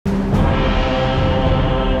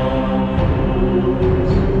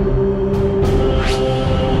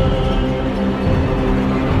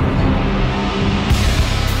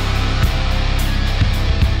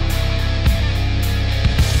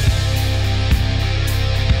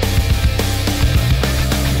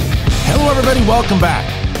everybody, welcome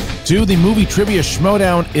back to the movie trivia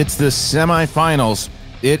Schmoedown. It's the semifinals.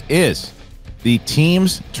 It is the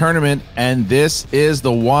teams tournament, and this is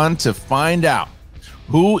the one to find out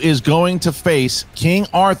who is going to face King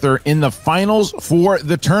Arthur in the finals for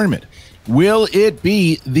the tournament. Will it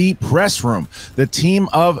be the Press Room, the team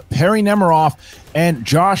of Perry Nemiroff and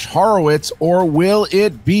Josh Horowitz, or will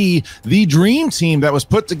it be the Dream Team that was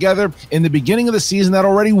put together in the beginning of the season that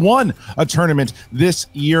already won a tournament this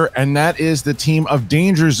year, and that is the team of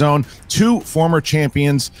Danger Zone, two former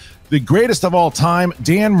champions, the greatest of all time,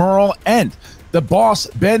 Dan Murrell, and the boss,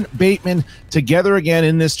 Ben Bateman, together again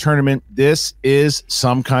in this tournament. This is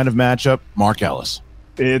some kind of matchup. Mark Ellis.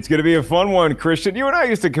 It's going to be a fun one, Kristian. You and I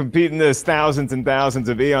used to compete in this thousands and thousands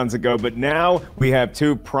of eons ago, but now we have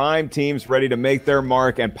two prime teams ready to make their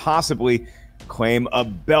mark and possibly claim a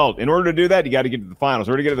belt. In order to do that, you got to get to the finals.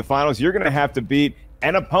 In order to get to the finals, you're going to have to beat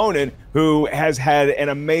an opponent who has had an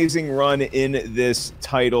amazing run in this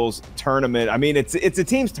titles tournament. I mean, it's a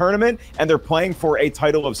team's tournament, and they're playing for a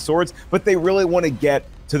title of sorts, but they really want to get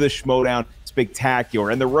to the Schmoedown Spectacular.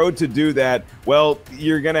 And the road to do that, well,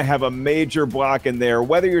 you're going to have a major block in there,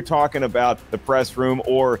 whether you're talking about the Press Room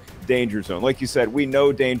or Danger Zone. Like you said, we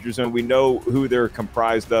know Danger Zone. We know who they're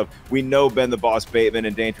comprised of. We know Ben the Boss Bateman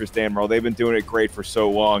and Dangerous Dan Murrell. They've been doing it great for so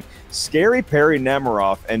long. Scary Perry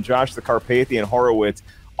Nemiroff and Josh the Carpathian Horowitz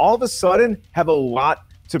all of a sudden have a lot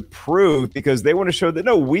to prove, because they want to show that,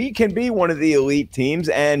 no, we can be one of the elite teams.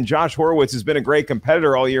 And Josh Horowitz has been a great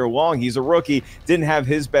competitor all year long. He's a rookie, didn't have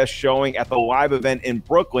his best showing at the live event in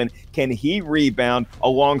Brooklyn. Can he rebound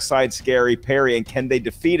alongside Scary Perry? And can they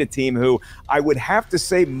defeat a team who I would have to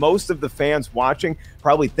say most of the fans watching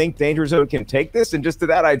probably think Danger Zone can take this? And just to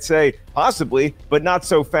that, I'd say possibly, but not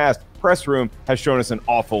so fast. Press Room has shown us an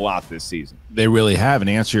awful lot this season. They really have. And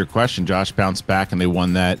to answer your question, Josh bounced back and they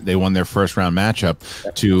won that. They won their first round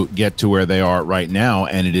matchup to get to where they are right now.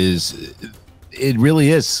 And it really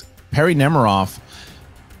is. Perry Nemiroff,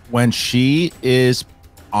 when she is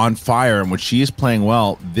on fire and when she is playing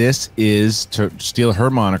well, this is, to steal her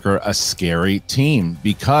moniker, a scary team,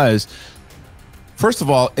 because first of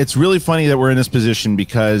all, it's really funny that we're in this position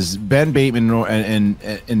because Ben Bateman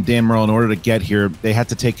and Dan Murrell, in order to get here, they had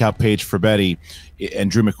to take out Paige Forbetti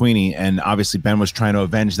and Drew McQueenie, and obviously Ben was trying to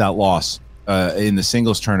avenge that loss in the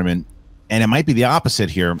singles tournament. And it might be the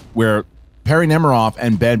opposite here, where Perry Nemiroff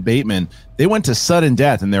and Ben Bateman, they went to sudden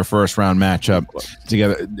death in their first round matchup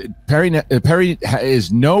together. Perry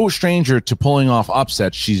is no stranger to pulling off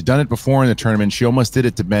upsets. She's done it before in the tournament. She almost did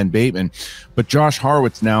it to Ben Bateman. But Josh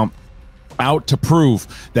Horowitz now out to prove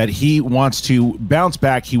that he wants to bounce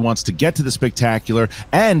back. He wants to get to the Spectacular.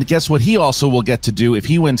 And guess what he also will get to do if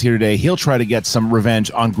he wins here today? He'll try to get some revenge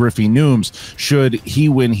on Griffey Nooms should he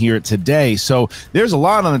win here today. So there's a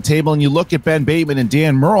lot on the table. And you look at Ben Bateman and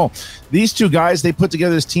Dan Murrell. These two guys, they put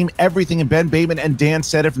together this team, everything. And Ben Bateman and Dan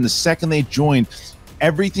said it from the second they joined.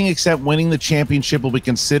 Everything except winning the championship will be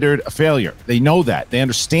considered a failure. They know that. They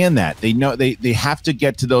understand that. They know they have to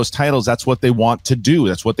get to those titles. That's what they want to do.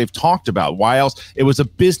 That's what they've talked about. Why else? It was a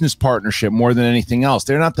business partnership more than anything else.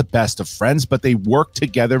 They're not the best of friends, but they work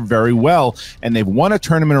together very well, and they've won a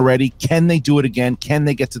tournament already. Can they do it again? Can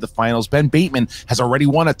they get to the finals? Ben Bateman has already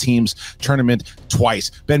won a teams tournament twice.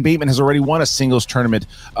 Ben Bateman has already won a singles tournament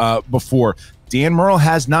before. Dan Murrell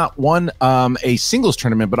has not won a singles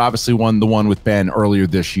tournament, but obviously won the one with Ben earlier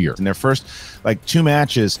this year. In their first two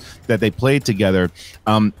matches that they played together,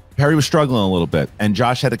 Perry was struggling a little bit, and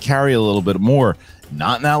Josh had to carry a little bit more.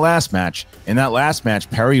 Not in that last match. In that last match,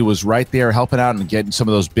 Perry was right there helping out and getting some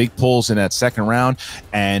of those big pulls in that second round.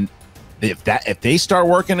 And if they start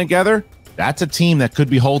working together, that's a team that could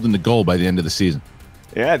be holding the gold by the end of the season.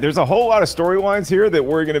 Yeah, there's a whole lot of storylines here that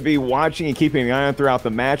we're going to be watching and keeping an eye on throughout the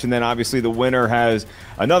match. And then obviously the winner has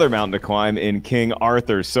another mountain to climb in King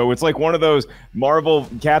Arthur. So it's like one of those Marvel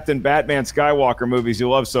Captain Batman Skywalker movies you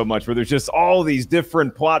love so much, where there's just all these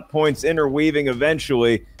different plot points interweaving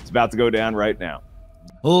eventually. It's about to go down right now.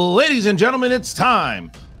 Ladies and gentlemen, it's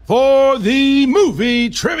time for the movie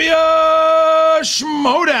trivia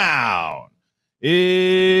Schmoedown.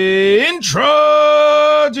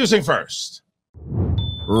 Introducing first,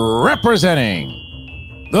 representing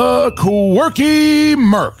the Quirky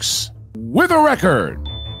Mercs with a record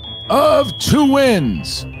of 2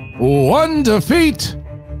 wins, 1 defeat,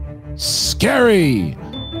 Scary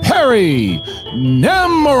Perry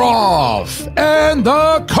Nemiroff and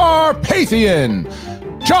the Carpathian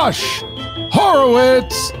Josh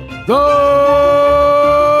Horowitz, the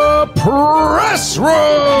Press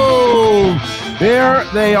Room. There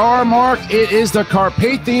they are, Mark. It is the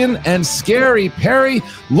Carpathian and Scary Perry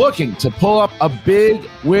looking to pull up a big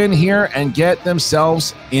win here and get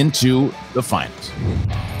themselves into the finals.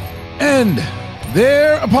 And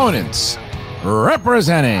their opponents,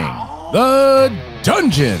 representing the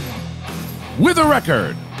Dungeon, with a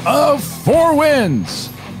record of 4 wins,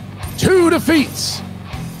 2 defeats.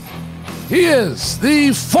 He is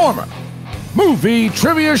the former movie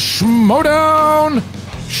trivia Schmoedown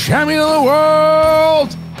champion of the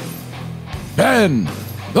world, Ben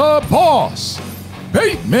the Boss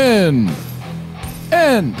Bateman,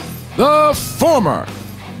 and the former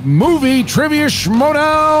movie trivia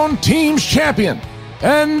Schmoedown teams champion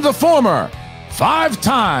and the former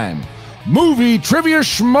 5-time movie trivia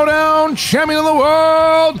Schmoedown champion of the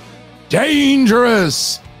world,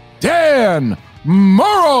 Dangerous Dan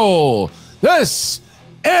Murrell. This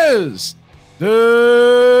is Danger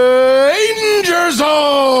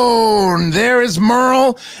Zone. There is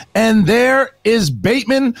Murrell and there is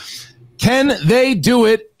Bateman. Can they do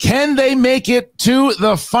it? Can they make it to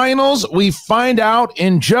the finals? We find out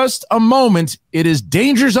in just a moment. It is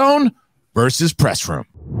Danger Zone versus Press Room.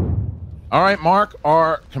 All right, Mark,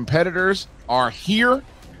 our competitors are here.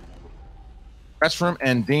 Press Room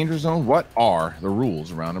and Danger Zone, what are the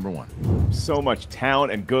rules around number 1? So much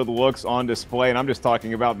talent and good looks on display, and I'm just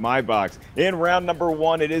talking about my box. In round number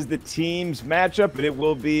 1, it is the teams matchup, and it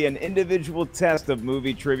will be an individual test of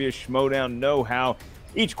movie trivia Schmoedown know-how.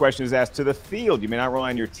 Each question is asked to the field. You may not rely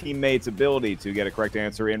on your teammates' ability to get a correct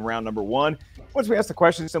answer in round number 1. Once we ask the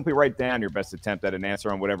question, simply write down your best attempt at an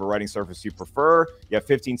answer on whatever writing surface you prefer. You have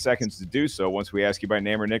 15 seconds to do so. Once we ask you by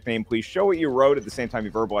name or nickname, please show what you wrote at the same time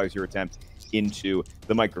you verbalize your attempt into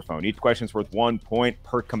the microphone. Each question is worth 1 point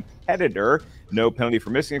per competitor. No penalty for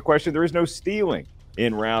missing a question. There is no stealing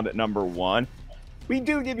in round number 1. We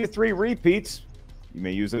do give you 3 repeats. You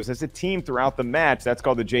may use those as a team throughout the match. That's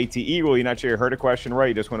called the JTE rule. You're not sure you heard a question right.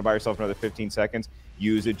 You just want to buy yourself another 15 seconds.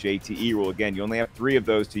 Use a JTE rule. Again, you only have 3 of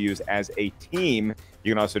those to use as a team.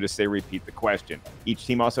 You can also just say repeat the question. Each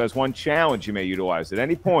team also has 1 challenge you may utilize at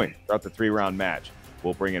any point throughout the 3-round match.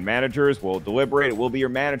 We'll bring in managers. We'll deliberate. It will be your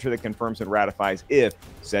manager that confirms and ratifies if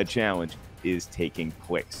said challenge is taking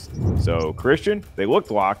place. So, Kristian, they looked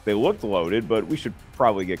locked. They looked loaded, but we should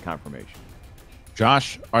probably get confirmation.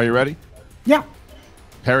 Josh, are you ready? Yeah.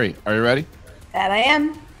 Perry, are you ready? That I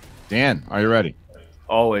am. Dan, are you ready?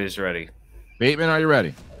 Always ready. Bateman, are you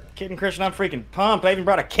ready? Kidding, Kristian, I'm freaking pumped. I even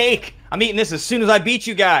brought a cake. I'm eating this as soon as I beat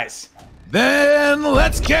you guys. Then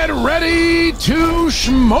let's get ready to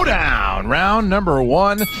Schmoedown. Round number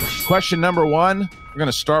 1. Question number 1. We're going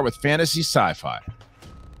to start with fantasy sci-fi.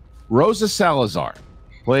 Rosa Salazar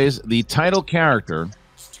plays the title character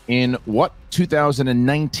in what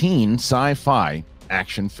 2019 sci-fi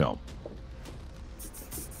action film?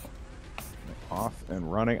 Off and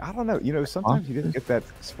running. I don't know. You know, sometimes you just get that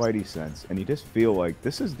spidey sense, and you just feel like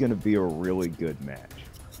this is going to be a really good match.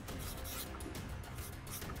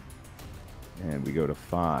 And we go to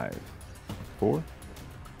 5, 4,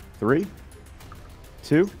 3,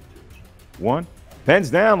 2, 1. Pens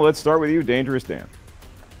down. Let's start with you, Dangerous Dan.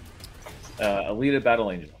 Alita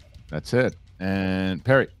Battle Angel. That's it. And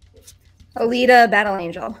Perry. Alita Battle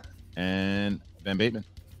Angel. And Ben Bateman.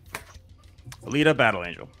 Alita Battle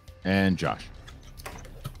Angel. And Josh.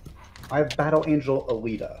 I have Battle Angel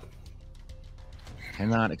Alita.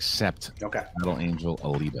 Cannot accept Okay. Battle Angel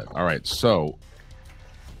Alita. All right, so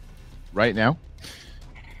right now,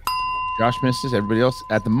 Josh misses. Everybody else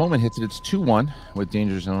at the moment hits it. It's 2-1 with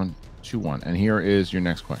Danger Zone 2-1. And here is your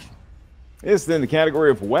next question. It's in the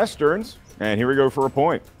category of Westerns, and here we go for a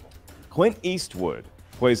point. Clint Eastwood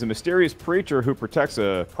plays a mysterious preacher who protects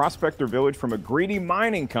a prospector village from a greedy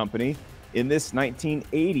mining company in this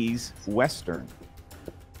 1980s Western.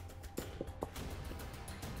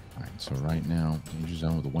 All right, so right now, Danger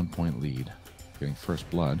Zone with a 1-point lead, getting first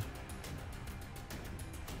blood.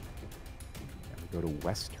 And we go to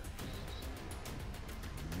Western.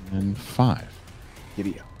 And 5,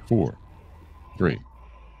 Giddy up. 4, 3,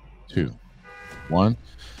 2, 1.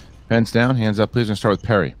 Pens down, hands up, please. We're going to start with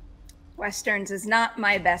Perry. Westerns is not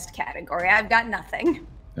my best category. I've got nothing.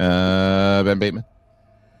 Ben Bateman.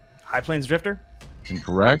 High Plains Drifter.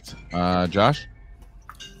 Incorrect. Josh.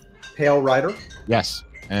 Pale Rider. Yes.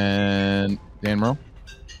 And Dan Merle.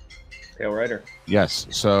 Pale Rider. Yes.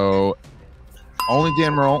 So only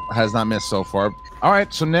Dan Merle has not missed so far. All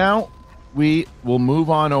right. So now we will move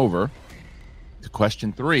on over to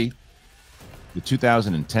question 3, the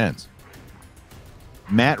 2010s.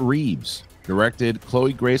 Matt Reeves directed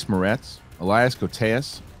Chloe Grace Moretz, Elias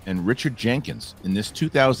Koteas, and Richard Jenkins in this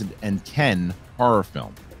 2010 horror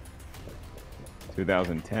film.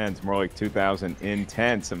 2010s, more like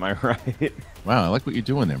 2010s. Am I right? Wow, I like what you're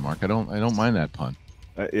doing there, Mark. I don't mind that pun.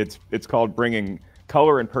 It's called bringing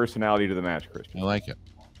color and personality to the match, Kristian. I like it.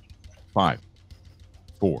 5,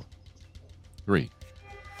 4, 3,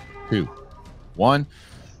 2, 1.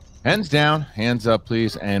 Hands down, hands up,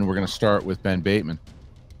 please. And we're going to start with Ben Bateman.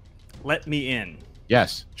 Let me in.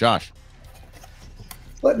 Yes, Josh.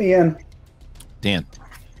 Let me in. Dan.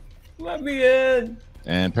 Let me in.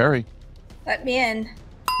 And Perry. Let me in.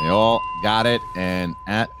 They all got it. And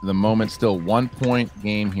at the moment, still 1 point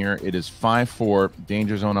game here. It is 5-4.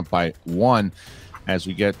 Danger Zone up by 1 as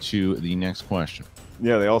we get to the next question.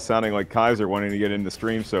 Yeah, they all sounding like Kaiser wanting to get in the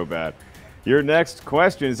stream so bad. Your next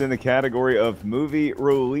question is in the category of movie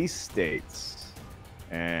release dates.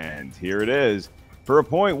 And here it is. For a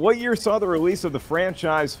point, what year saw the release of the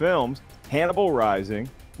franchise films Hannibal Rising,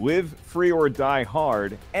 Live Free or Die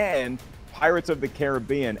Hard, and Pirates of the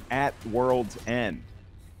Caribbean at World's End?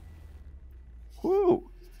 Whew.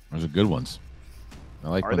 Those are good ones. I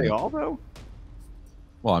like. Are they all, though?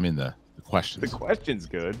 Well, I mean, the questions. The question's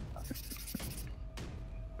good.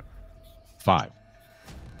 5,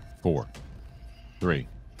 4, 3,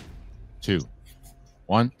 2,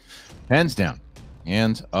 1. Hands down.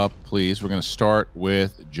 Hands up, please. We're going to start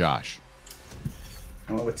with Josh.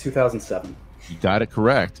 I went with 2007. You got it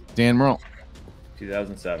correct. Dan Merle.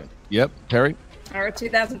 2007. Yep. Terry. Or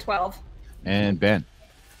 2012. And Ben.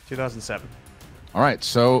 2007. All right.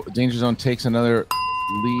 So Danger Zone takes another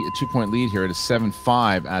lead, a 2-point lead here. It is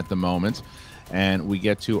 7-5 at the moment. And we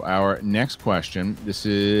get to our next question. This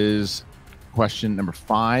is question number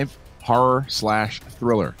 5,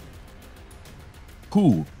 horror/thriller.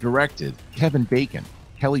 Who directed Kevin Bacon,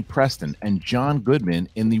 Kelly Preston, and John Goodman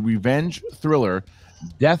in the revenge thriller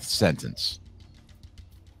Death Sentence?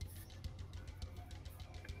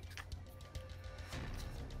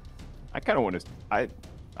 I kind of want to.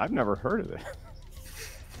 I've never heard of it.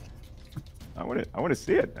 I want to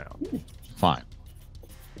see it now. 5,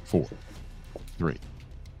 4, 3,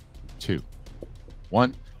 2,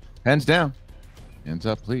 1. Hands down. Hands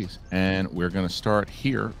up, please. And we're going to start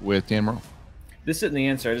here with Dan Merle. This isn't the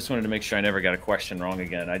answer. I just wanted to make sure I never got a question wrong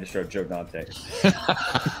again. I just wrote Joe Dante.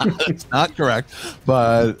 It's not correct,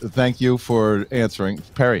 but thank you for answering.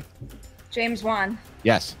 Perry. James Wan.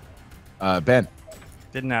 Yes. Ben.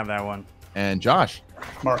 Didn't have that one. And Josh.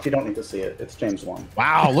 Mark, you don't need to see it. It's James Wan.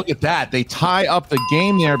 Wow, look at that. They tie up the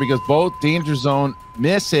game there because both Danger Zone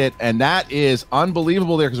miss it, and that is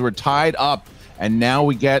unbelievable there because we're tied up. And now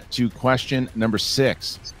we get to question number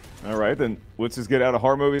 6. All right, then let's just get out of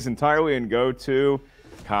horror movies entirely and go to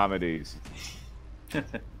comedies.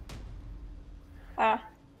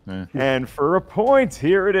 And for a point,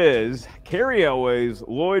 here it is. Carrie Elways,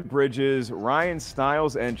 Lloyd Bridges, Ryan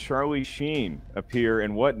Stiles, and Charlie Sheen appear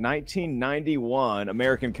in what 1991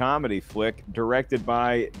 American comedy flick directed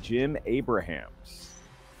by Jim Abrahams?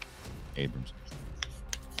 Abrams.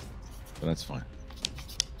 But that's fine.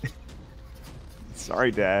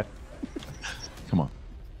 Sorry, Dad. Come on.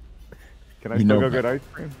 Can I still go get ice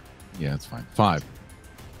cream? Yeah, it's fine. 5,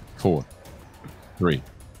 4, 3,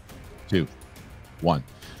 2, 1.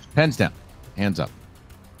 Pens down. Hands up.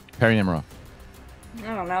 Perry Nemiroff.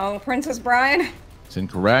 I don't know. Princess Bride. It's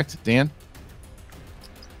incorrect. Dan?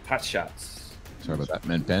 Hot Shots. Sorry about that.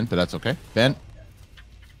 meant Ben, but that's okay. Ben?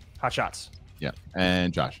 Hot Shots. Yeah.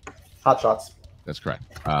 And Josh? Hot Shots. That's correct.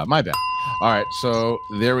 My bad. All right, so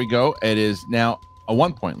there we go. It is now a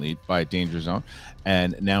 1-point lead by Danger Zone.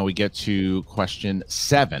 And now we get to question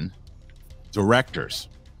 7. Directors.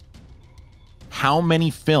 How many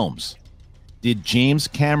films did James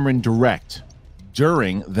Cameron direct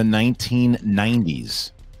during the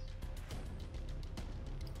 1990s?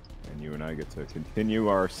 And you and I get to continue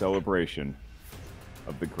our celebration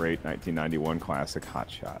of the great 1991 classic Hot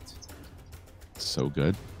Shots. So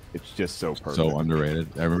good. It's just so perfect. So underrated.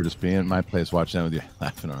 I remember just being in my place watching that with you,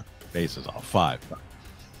 laughing our faces off. 5,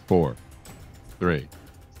 4, 3,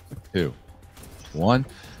 2, 1.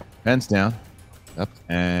 Ben's down. Yep.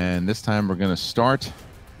 And this time we're going to start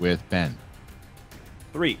with Ben.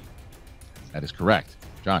 3. That is correct.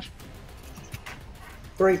 Josh.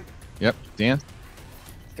 3. Yep. Dan.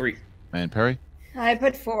 3. And Perry. I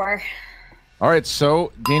put 4. All right.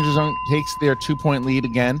 So Danger Zone takes their 2-point lead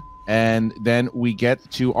again. And then we get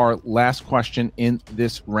to our last question in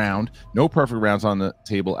this round. No perfect rounds on the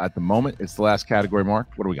table at the moment. It's the last category, Mark.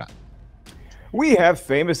 What do we got? We have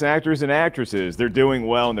famous actors and actresses. They're doing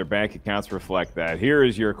well, and their bank accounts reflect that. Here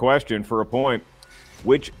is your question for a point.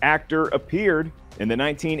 Which actor appeared in the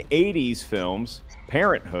 1980s films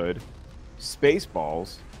Parenthood,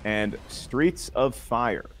 Spaceballs, and Streets of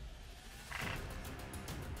Fire?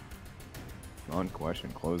 Fun question,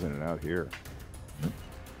 closing it out here. Yep.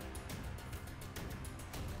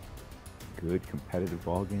 Good competitive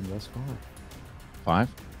ball game thus far. 5,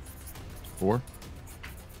 4,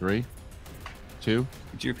 3, 2.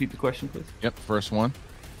 Could you repeat the question, please? Yep, first one.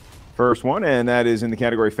 First one, and that is in the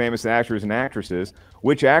category famous actors and actresses.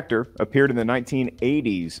 Which actor appeared in the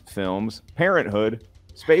 1980s films Parenthood,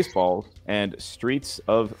 Spaceballs, and Streets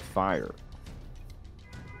of Fire?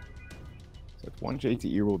 So that's one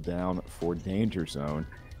JTE rule down for Danger Zone.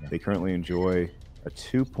 They currently enjoy a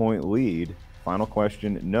 2-point lead. Final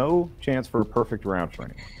question, no chance for a perfect round for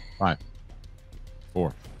anyone. 5,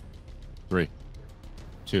 4, 3,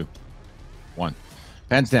 2, 1.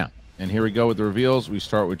 Pens down. And here we go with the reveals. We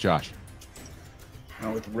start with Josh.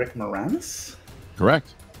 With Rick Moranis?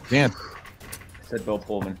 Correct. Dan. I said Bill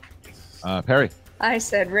Pullman. Perry. I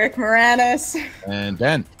said Rick Moranis. And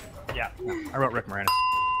Ben. Yeah, I wrote Rick Moranis.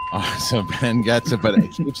 So Ben gets it, but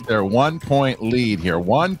it keeps their 1-point lead here.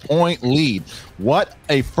 1-point lead. What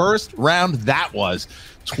a first round that was.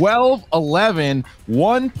 12-11.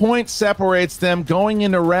 1 point separates them going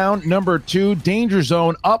into round number 2. Danger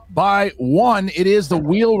Zone up by 1. It is the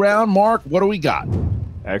wheel round. Mark, what do we got?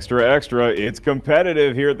 Extra, extra. It's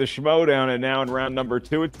competitive here at the Schmoedown, and now in round number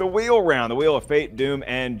 2, it's the wheel round. The wheel of fate, doom,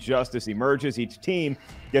 and justice emerges. Each team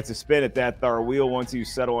gets a spin at that thar wheel. Once you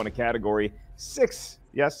settle on a category, 6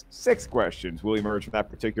 questions will emerge from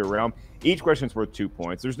that particular round. Each question is worth 2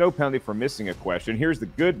 points. There's no penalty for missing a question. Here's the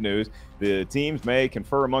good news. The teams may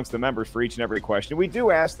confer amongst the members for each and every question. We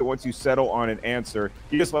do ask that once you settle on an answer,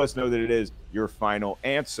 you just let us know that it is your final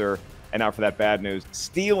answer. And now for that bad news,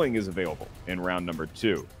 stealing is available in round number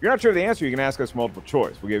 2. If you're not sure of the answer, you can ask us multiple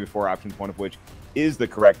choice. We'll give you 4 options, one of which is the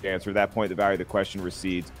correct answer. At that point, the value of the question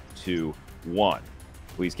recedes to 1.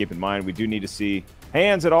 Please keep in mind, we do need to see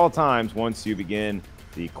hands at all times once you begin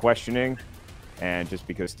the questioning. And just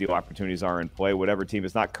because steal opportunities are in play, whatever team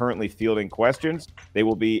is not currently fielding questions, they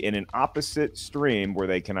will be in an opposite stream where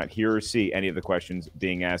they cannot hear or see any of the questions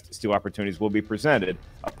being asked. Steal opportunities will be presented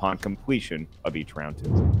upon completion of each round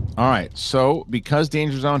 2. All right. So because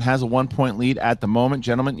Danger Zone has a 1-point lead at the moment,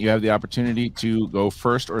 gentlemen, you have the opportunity to go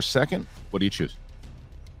first or second. What do you choose?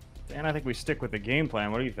 Dan, I think we stick with the game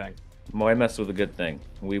plan. What do you think? Well, I messed with a good thing.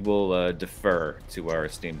 We will defer to our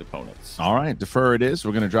esteemed opponents. All right. Defer it is.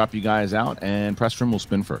 We're going to drop you guys out, and Press Room will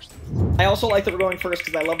spin first. I also like that we're going first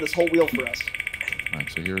because I love this whole wheel for us. All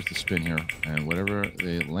right. So here's the spin here. And whatever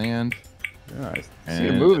they land. Yeah, I see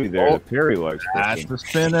a movie there that Perry likes. That's the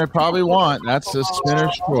spin they probably want. That's the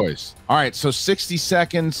spinner's choice. All right, so 60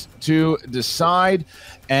 seconds to decide,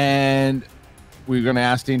 and we're going to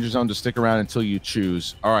ask Danger Zone to stick around until you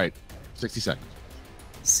choose. All right, 60 seconds.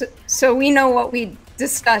 So we know what we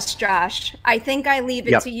discussed, Josh. I think I leave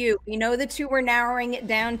it to you. We know the 2 we're narrowing it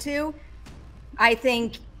down to. I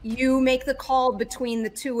think you make the call between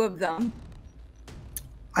the 2 of them.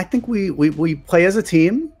 I think we play as a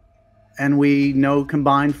team, and we know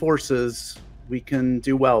combined forces, we can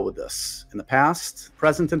do well with this. In the past,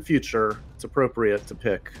 present, and future, it's appropriate to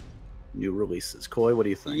pick new releases. Coy, what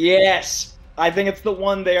do you think? Yes. I think it's the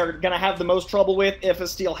one they are going to have the most trouble with if a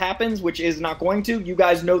steal happens, which is not going to. You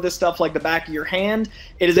guys know this stuff like the back of your hand.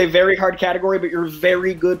 It is a very hard category, but you're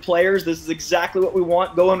very good players. This is exactly what we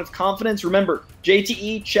want. Go in with confidence. Remember,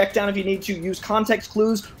 JTE, check down if you need to. Use context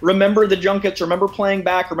clues. Remember the junkets. Remember playing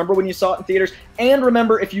back. Remember when you saw it in theaters. And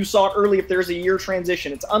remember if you saw it early, if there's a year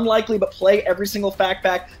transition. It's unlikely, but play every single fact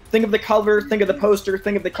back. Think of the cover. Think of the poster.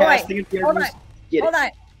 Think of the cast. Think of the interviews. Hold on.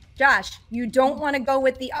 Josh, you don't want to go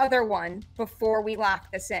with the other one before we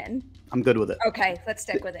lock this in. I'm good with it. Okay, let's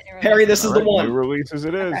stick with it. Perry, this is the one. New release as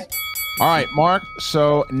it is. Okay. All right, Mark.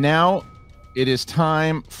 So now it is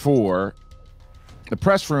time for the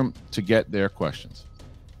Press Room to get their questions.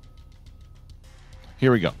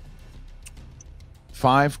 Here we go.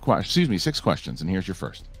 6 questions, and here's your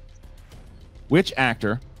first. Which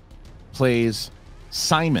actor plays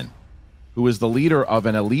Simon, who is the leader of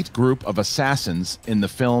an elite group of assassins in the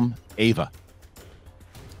film Ava?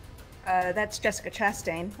 That's Jessica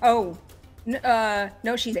Chastain. Oh,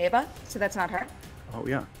 no, she's Ava, so that's not her. Oh,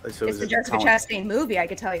 yeah. So It's the Jessica Chastain movie, I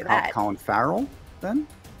could tell you that. Colin Farrell, then?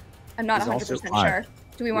 I'm not He's 100% also- sure.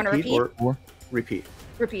 Do we want to repeat? Or repeat.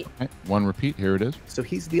 Repeat. Okay, one repeat. Here it is. So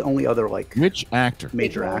he's the only other, Which actor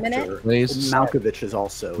major Wait a minute. actor. plays Malkovich is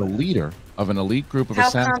also the leader of an elite group of How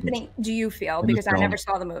assassins? confident do you feel? in the Because I film never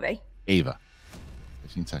saw the movie. Ava.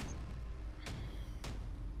 15 seconds.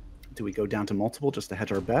 Do we go down to multiple just to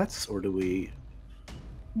hedge our bets, or do we...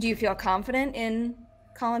 Do you feel confident in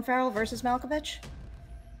Colin Farrell versus Malkovich?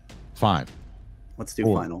 5. Let's do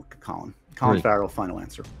 4. final, Colin. Colin 3. Farrell, final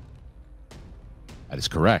answer. That is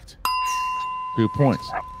correct. 2 points.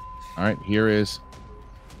 All right, here is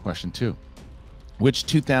question 2. Which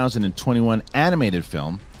 2021 animated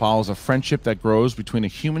film follows a friendship that grows between a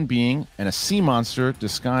human being and a sea monster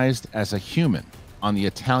disguised as a human on the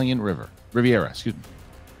Italian Riviera? Excuse me.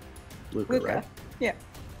 Luca, Luca. right? Yeah.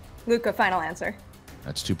 Luca, final answer.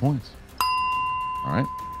 That's 2 points. All right,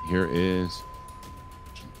 here is.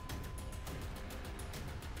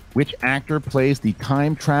 Which actor plays the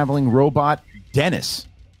time-traveling robot Dennis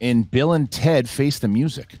in Bill and Ted Face the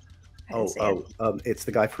Music? It's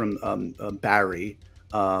the guy from Barry.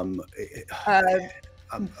 Bill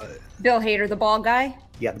Hader, the bald guy.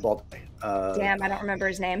 Yeah, the bald guy. Damn, I don't remember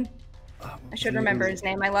his name. I should remember his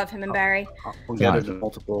name. I love him and Barry. We'll get it in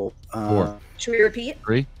multiple. 4. Should we repeat?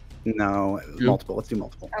 3. No, 2. multiple. Let's do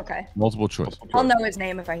multiple. Okay. Multiple choice. I'll know his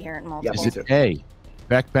name if I hear it in multiple. Yeah, Is it A,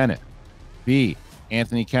 Beck Bennett, B,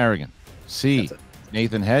 Anthony Carrigan, C,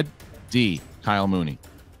 Nathan Head, D, Kyle Mooney?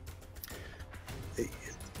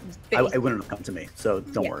 It wouldn't have come to me, so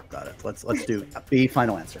don't worry about it. Let's do B,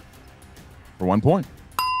 final answer. For 1 point.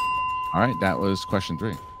 All right, that was question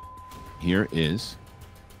 3. Here is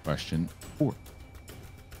question 4. Here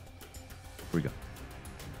we go.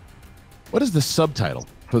 What is the subtitle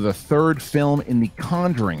for the 3rd film in the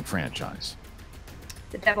Conjuring franchise?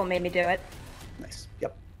 The devil made me do it. Nice.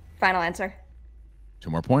 Yep. Final answer. 2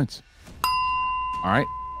 more points. All right,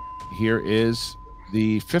 here is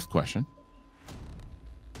the 5th question.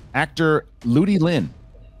 Actor Ludi Lin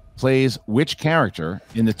plays which character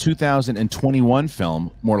in the 2021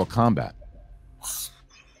 film Mortal Kombat?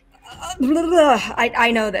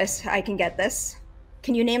 I know this. I can get this.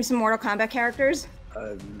 Can you name some Mortal Kombat characters?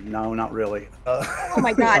 No, not really. Oh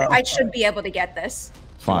my god, I should be able to get this.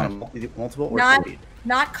 5. Multiple or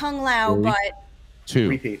Not Kung Lao, 3, but 2.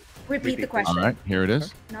 repeat the question. All right, here it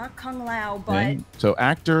is. Not Kung Lao, but Okay. So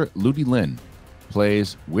actor Ludi Lin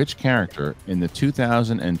plays which character in the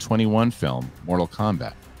 2021 film Mortal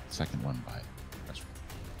Kombat? Second one by. That's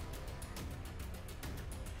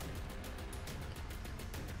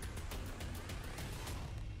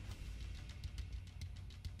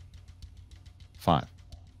 5,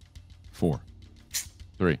 4,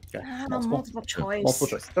 3. multiple choice. Multiple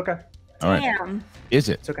choice. It's okay. All right. Damn. Is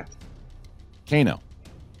it It's okay. Kano,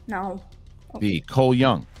 No. B, Cole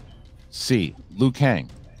Young, C, Liu Kang,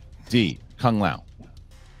 D, Kung Lao?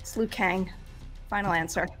 It's Liu Kang. Final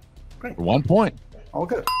answer. For 1 point. All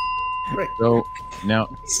good. Great. So now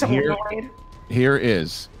So here, annoyed. here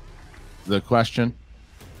is the question.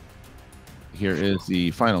 Here is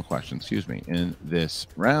the final question, excuse me, in this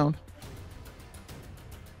round.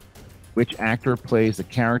 Which actor plays the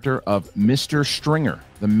character of Mr. Stringer,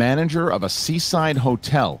 the manager of a seaside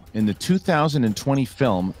hotel in the 2020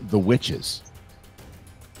 film The Witches?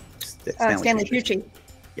 Stanley Tucci.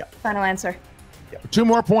 Yeah. Final answer. 2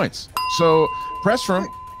 more points. So press room,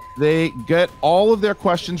 they get all of their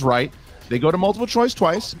questions right. They go to multiple choice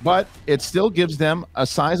twice, but it still gives them a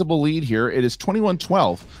sizable lead here. It is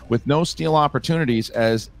 21-12 with no steal opportunities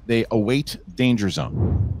as they await danger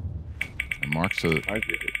zone. And Mark, so after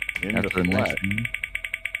the next spin,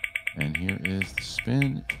 and here is the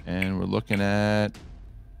spin, and we're looking at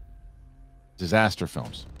disaster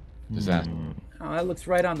films. Disaster. Oh, that looks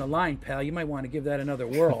right on the line, pal. You might want to give that another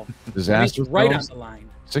whirl. Disaster Right on films. the line.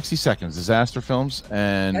 60 seconds. Disaster films,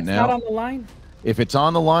 and That's now not on the line? if it's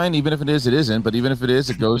on the line, even if it is, it isn't. But even if it is,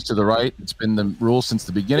 it goes to the right. It's been the rule since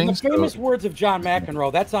the beginning. In the famous So words of John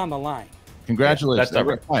McEnroe, that's on the line. congratulations. Yeah,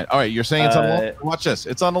 that's All right, you're saying it's on the line. Watch this.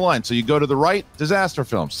 It's on the line. So you go to the right. Disaster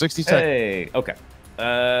films. 60 seconds. Hey,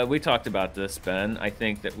 okay. We talked about this, Ben. I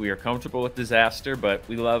think that we are comfortable with disaster, but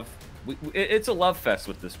it's a love fest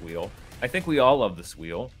with this wheel. I think we all love this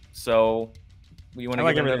wheel. So, you want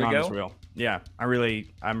to give it another on go? this wheel. Yeah, I'm really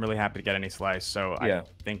happy to get any slice. So Yeah.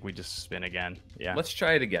 I think we just spin again. Yeah. Let's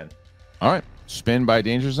try it again. All right. Spin by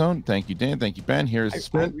Danger Zone. Thank you, Dan. Thank you, Ben. Here's the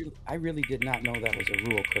spin. I really did not know that was a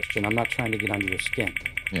rule, Christian. I'm not trying to get under your skin.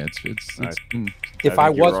 Yeah, it's been, If I I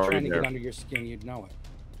think you're was already trying to there. get under your skin, you'd know it.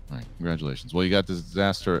 all right. Congratulations. Well, you got the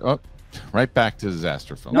disaster. Oh, right back to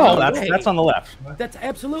disaster film. No, way. that's on the left. That's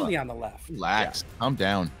absolutely on the left. Relax. Calm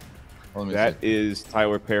down. Let me That see. is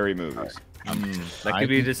Tyler Perry movies. That could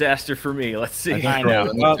be a disaster for me. Let's see. I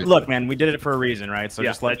know. Well, look, man, we did it for a reason, right? So Yeah,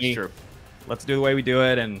 just that's true. let's do the way we do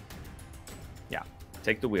it, and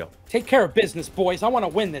Take the wheel. Take care of business, boys. I want to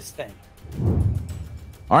win this thing.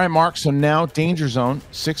 All right, Mark. So now Danger Zone.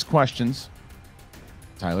 6 questions.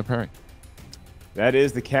 Tyler Perry. That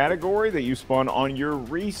is the category that you spun on your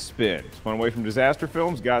respin. Spun away from disaster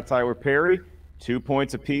films, got Tyler Perry. 2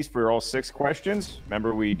 points apiece for all 6 questions.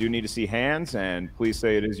 Remember, we do need to see hands, and please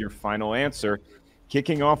say it is your final answer.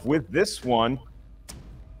 Kicking off with this one,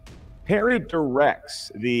 Perry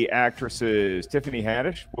directs the actresses Tiffany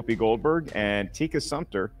Haddish, Whoopi Goldberg, and Tika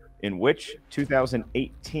Sumpter in which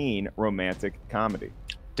 2018 romantic comedy?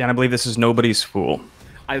 Dan, I believe this is Nobody's Fool.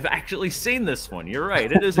 I've actually seen this one. You're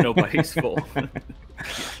right. It is Nobody's Fool.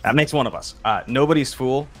 That makes one of us. Nobody's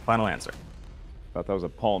Fool. Final answer. Thought that was a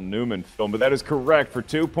Paul Newman film, but that is correct for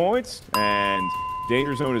 2 points. And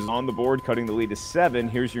Danger Zone is on the board, cutting the lead to 7.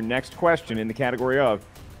 Here's your next question in the category of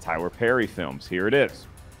Tyler Perry films. Here it is.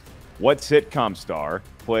 What sitcom star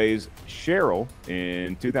plays Cheryl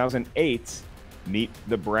in 2008's Meet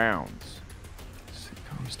the Browns?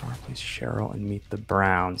 Sitcom star plays Cheryl and Meet the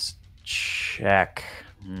Browns. Check.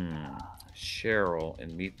 Cheryl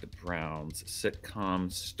and Meet the Browns.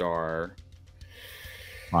 Sitcom star.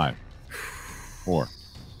 5, 4.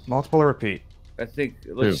 Multiple or repeat? I think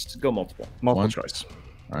let's go multiple. Multiple One. choice.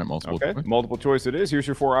 All right, multiple. Okay, multiple choice it is. Here's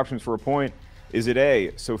your 4 options for a point. Is it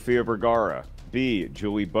A, Sofia Vergara, B,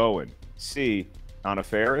 Julie Bowen, C, Anna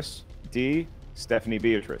Faris, D, Stephanie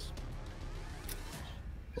Beatrice?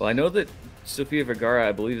 Well, I know that Sofia Vergara,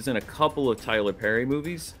 I believe, is in a couple of Tyler Perry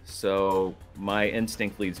movies, so my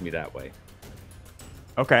instinct leads me that way.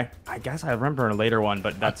 Okay. I guess I remember a later one,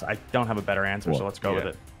 but I don't have a better answer, so let's go with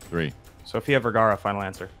it. 3. Sofia Vergara, final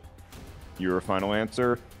answer. Your final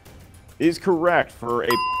answer is correct for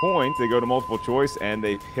a point. They go to multiple choice and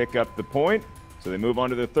they pick up the point. So they move on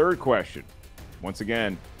to the third question. Once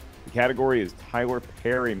again, the category is Tyler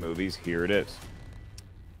Perry movies. Here it is.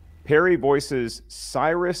 Perry voices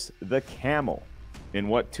Cyrus the Camel in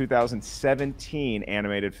what 2017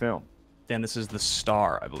 animated film? Dan, this is The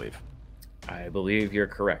Star, I believe. I believe you're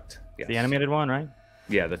correct. Yes. The animated one, right?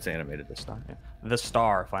 Yeah, that's animated. The Star. Yeah. The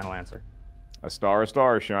Star, final answer. A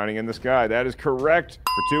star shining in the sky. That is correct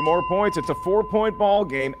for 2 more points. It's a 4-point ball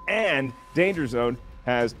game, and Danger Zone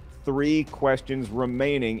has 3 questions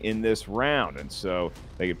remaining in this round. And so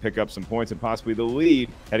they could pick up some points and possibly the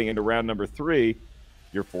lead heading into round number 3.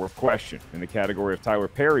 Your 4th question in the category of Tyler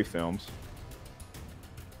Perry films.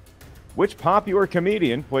 Which popular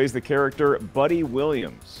comedian plays the character Buddy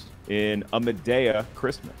Williams in A Medea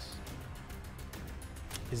Christmas?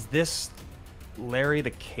 Is this Larry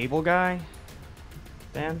the Cable Guy?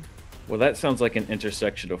 Dan? Well, that sounds like an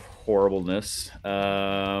intersection of horribleness.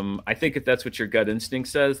 I think if that's what your gut instinct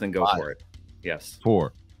says, then go 5, for it. Yes.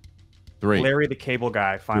 4, 3. Larry the Cable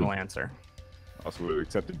Guy, final answer. Also would have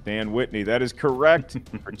accepted Dan Whitney. That is correct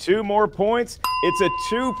for 2 more points. It's a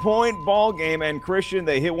 2-point ball game, and Kristian,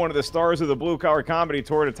 they hit one of the stars of the blue collar comedy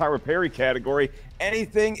toward a Tyler Perry category.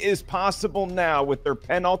 Anything is possible now with their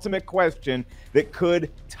penultimate question that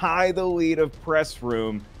could tie the lead of Press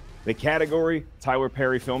Room. The category, Tyler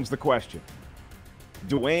Perry films. The question.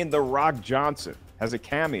 Dwayne "The Rock" Johnson has a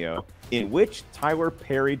cameo in which Tyler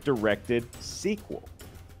Perry directed sequel?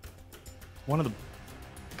 One of the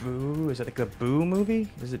Boo? Is it like the Boo movie?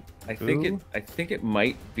 Is it? I think it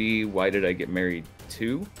might be Why Did I Get Married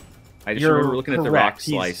 2? I just You're remember looking at the correct. Rock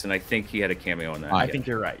slice, and I think he had a cameo in that. I think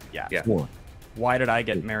you're right. Yeah. 4. Why Did I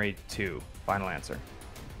Get Married 2? Final answer.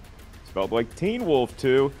 Spelled like Teen Wolf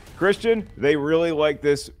 2. Kristian, they really like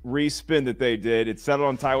this respin that they did. It settled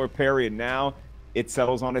on Tyler Perry, and now it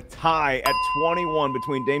settles on a tie at 21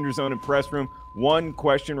 between Danger Zone and Press Room. 1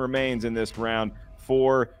 question remains in this round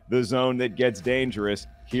for the zone that gets dangerous.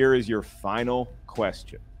 Here is your final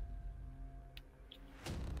question.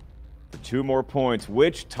 For 2 more points,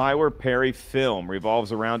 which Tyler Perry film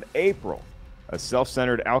revolves around April, a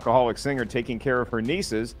self-centered alcoholic singer taking care of her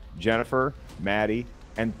nieces, Jennifer, Maddie,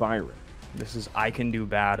 and Byron? This is I Can Do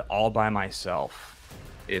Bad All By Myself.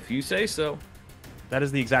 If you say so. That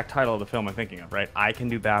is the exact title of the film I'm thinking of, right? I Can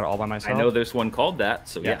Do Bad All By Myself. I know there's one called that,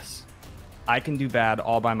 so yes. I Can Do Bad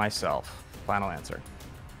All By Myself. Final answer.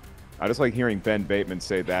 I just like hearing Ben Bateman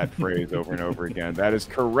say that phrase over and over again. That is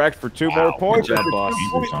correct for 2 more points. Good job, boss.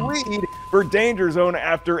 Lead for Danger Zone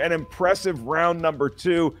after an impressive round number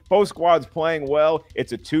 2. Both squads playing well.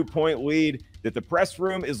 It's a 2-point lead that the Press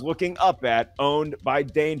Room is looking up at, owned by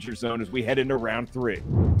Danger Zone as we head into round 3.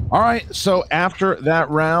 All right, so after that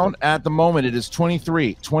round, at the moment, it is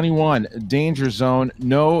 23-21, Danger Zone.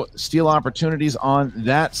 No steal opportunities on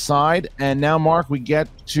that side. And now, Mark, we get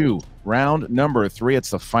to round number 3.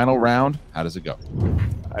 It's the final round. How does it go?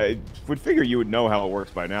 I would figure you would know how it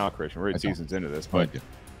works by now, Kristian. We're 8 seasons into this. But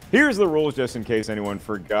here's the rules, just in case anyone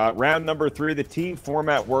forgot. Round number 3, the team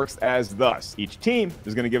format works as thus. Each team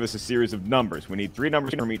is going to give us a series of numbers. We need 3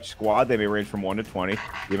 numbers from each squad. They may range from 1 to 20.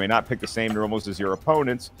 You may not pick the same numbers as your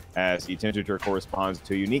opponents, as each integer corresponds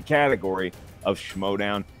to a unique category of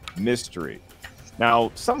Schmoedown mystery.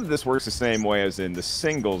 Now, some of this works the same way as in the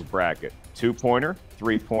singles bracket. 2-pointer,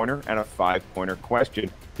 3-pointer, and a 5-pointer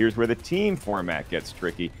question. Here's where the team format gets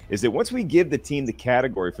tricky, is that once we give the team the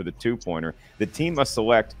category for the 2-pointer, the team must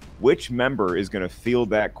select which member is going to field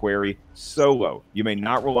that query solo. You may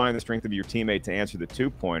not rely on the strength of your teammate to answer the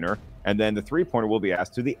 2-pointer, and then the 3-pointer will be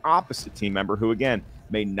asked to the opposite team member, who, again,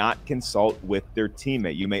 may not consult with their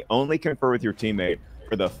teammate. You may only confer with your teammate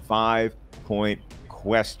for the 5-point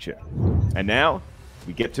question. And now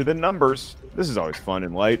we get to the numbers. This is always fun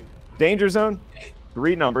and light. Danger zone,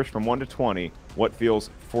 3 numbers from 1 to 20. What feels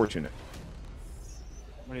fortunate?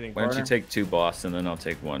 What do you think, Why don't you partner? take 2, boss, and then I'll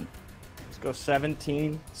take 1. Let's go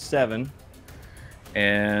 17, 7.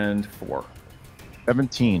 And 4.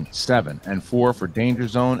 17, 7, and 4 for danger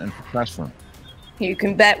zone and for press room. You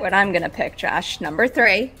can bet what I'm going to pick, Josh. Number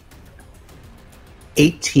 3,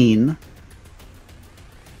 18.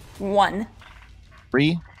 1.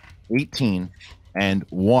 3, 18, and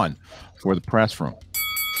 1 for the press room.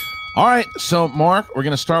 All right, so Mark, we're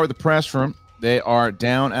going to start with the press room. They are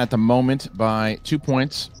down at the moment by 2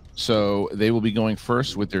 points, so they will be going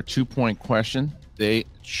first with their 2-point question. They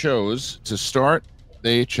chose to start.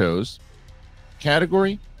 They chose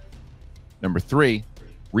category number 3,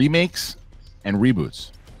 remakes and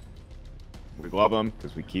reboots. We love them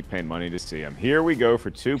because we keep paying money to see them. Here we go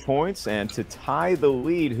for 2 points, and to tie the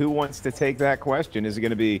lead, who wants to take that question? Is it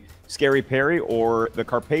going to be Scary Perry or the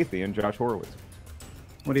Carpathian, Josh Horowitz?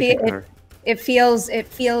 What do you think, Harry? It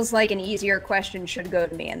feels like an easier question should go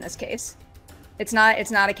to me in this case. It's not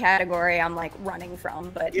a category I'm like running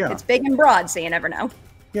from, but Yeah. it's big and broad, so you never know.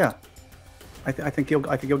 Yeah, I think you'll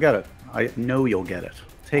get it. I know you'll get it.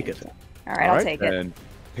 Take it. All right, I'll take it. And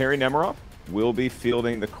Perry Nemiroff will be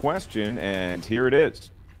fielding the question, and here it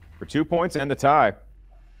is. For 2 points and the tie,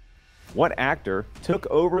 what actor took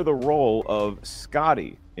over the role of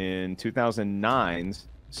Scotty in 2009's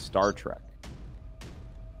Star Trek?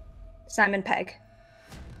 Simon Pegg.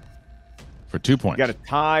 For 2 points. You got a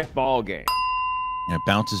tie ball game. And it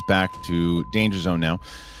bounces back to danger zone now.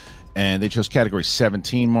 And they chose category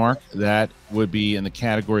 17, Mark. That would be in the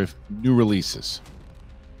category of new releases.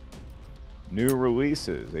 New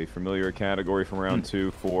releases, a familiar category from round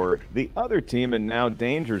 2 for the other team, and now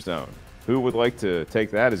Danger Zone. Who would like to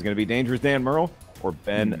take that? Is it going to be Dangerous Dan Merle or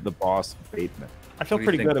Ben the Boss Bateman? I feel What do you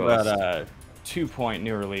pretty think, good boss? about a 2-point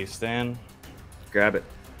new release, Dan. Grab it.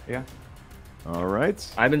 Yeah. All right.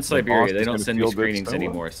 I'm in The Siberia. boss They is don't gonna send me field this screenings solo.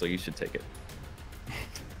 anymore, so you should take it.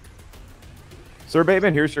 Sir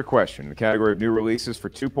Bateman, here's your question. The category of new releases for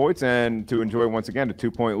 2 points, and to enjoy once again a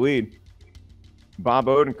 2-point lead. Bob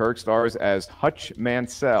Odenkirk stars as Hutch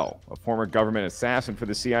Mansell, a former government assassin for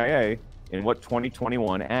the CIA, in what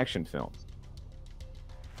 2021 action film?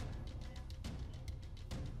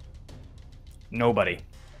 Nobody.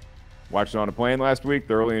 Watched it on a plane last week,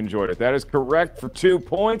 thoroughly enjoyed it. That is correct for 2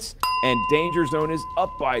 points, and Danger Zone is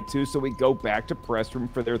up by 2, so we go back to press room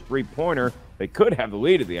for their 3-pointer. They could have the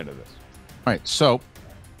lead at the end of this. All right, so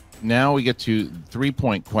now we get to the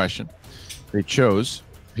 3-point question. They chose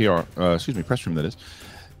press room, that is,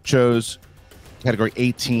 chose category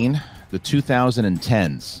 18, the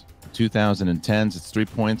 2010s. 2010s, it's 3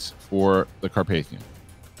 points for the Carpathian.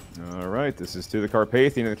 All right, this is to the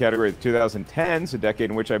Carpathian in the category of the 2010s, a decade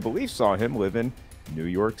in which I believe saw him live in New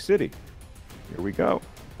York City. Here we go.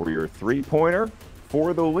 For your 3-pointer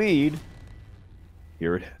for the lead,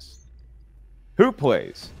 here it is. Who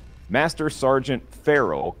plays Master Sergeant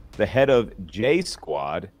Farrell, the head of J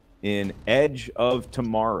Squad in Edge of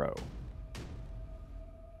Tomorrow?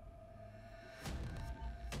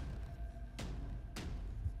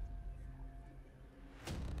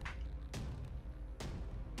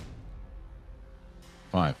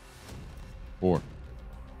 Five, 4,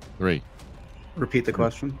 3. Repeat the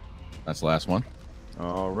question. That's the last one.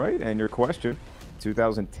 All right, and your question.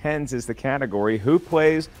 2010s is the category. Who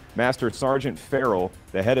plays Master Sergeant Farrell,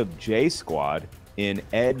 the head of J Squad in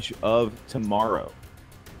Edge of Tomorrow?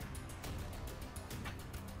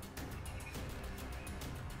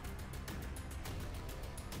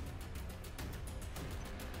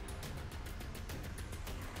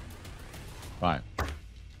 Five,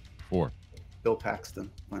 4. Bill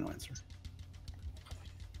Paxton. Final answer.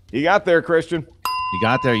 You got there, Kristian. You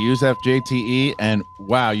got there. Use FJTE, and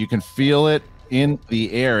wow, you can feel it in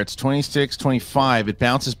the air. It's 26-25. It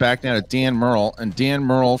bounces back down to Dan Merle, and Dan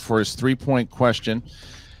Merle, for his 3-point question,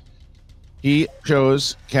 he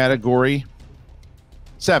chose category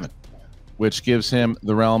 7, which gives him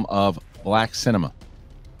the realm of black cinema.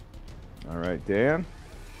 All right, Dan.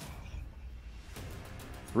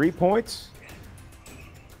 3 points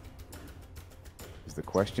is the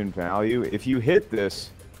question value. If you hit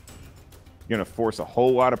this, you're going to force a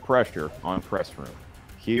whole lot of pressure on press room.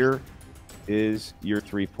 Here is your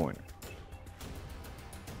three-pointer?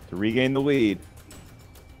 To regain the lead,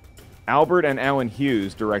 Albert and Alan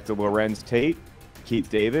Hughes directed Lorenz Tate, Keith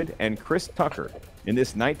David, and Chris Tucker in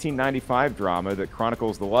this 1995 drama that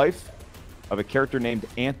chronicles the life of a character named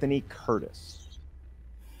Anthony Curtis.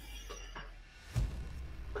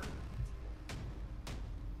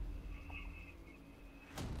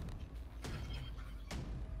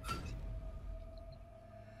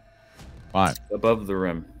 Five. Above the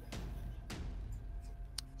rim.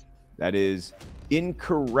 That is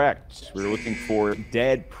incorrect. We're looking for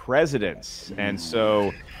dead presidents. And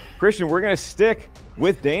so, Kristian, we're going to stick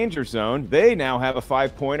with Danger Zone. They now have a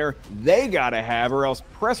 5-pointer they got to have, or else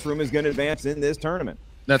Press Room is going to advance in this tournament.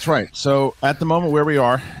 That's right. So at the moment where we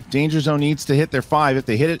are, Danger Zone needs to hit their 5. If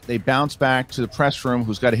they hit it, they bounce back to the Press Room,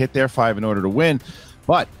 who's got to hit their 5 in order to win.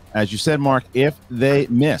 But as you said, Mark, if they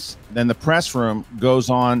miss, then the Press Room goes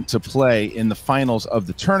on to play in the finals of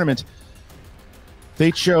the tournament.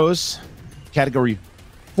 They chose category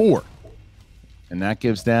 4, and that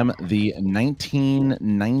gives them the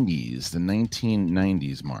 1990s. The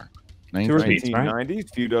 1990s, Mark.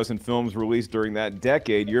 1990s, few dozen films released during that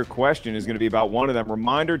decade. Your question is going to be about one of them.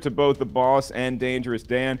 Reminder to both the boss and Dangerous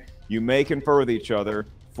Dan, you may confer with each other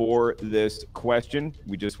for this question.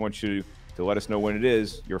 We just want you to let us know when it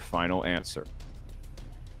is your final answer.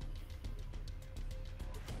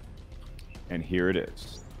 And here it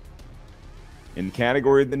is. In the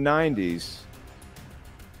category of the 90s,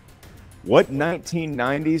 what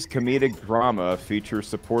 1990s comedic drama features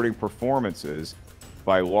supporting performances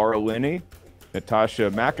by Laura Linney, Natasha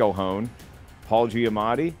McElhone, Paul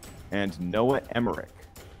Giamatti, and Noah Emmerich?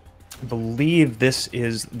 I believe this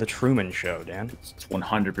is The Truman Show, Dan. It's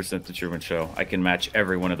 100% The Truman Show. I can match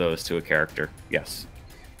every one of those to a character. Yes.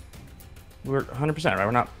 We're 100%, right?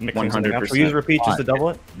 We're not mixing 100%. something up. Should we use repeat just to double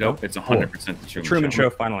it? Nope, it's 100% The Truman Show,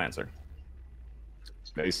 final answer.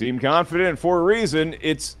 They seem confident for a reason.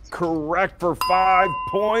 It's correct for 5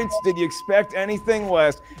 points. Did you expect anything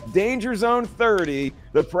less? Danger Zone 30,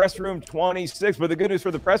 the Press Room 26. But the good news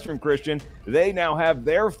for the Press Room, Kristian, they now have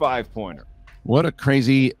their 5-pointer. What a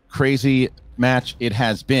crazy, crazy match it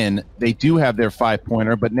has been. They do have their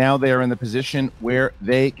 5-pointer, but now they are in the position where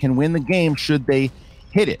they can win the game should they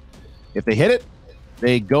hit it. If they hit it,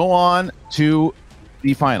 they go on to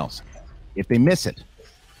the finals. If they miss it,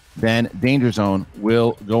 then Danger Zone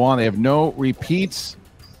will go on. They have no repeats.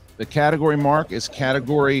 The category, Mark, is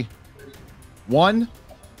category 1,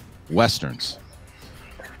 Westerns.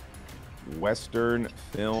 Western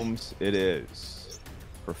films it is.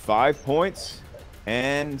 For 5 points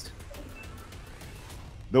and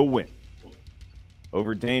the win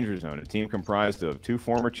over Danger Zone, a team comprised of 2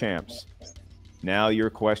 former champs. Now your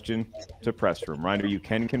question to Press Room. Reminder, you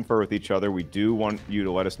can confer with each other. We do want you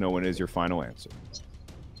to let us know when it is your final answer.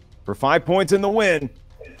 For 5 points in the win,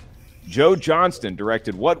 Joe Johnston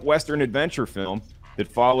directed what Western adventure film that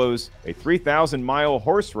follows a 3,000-mile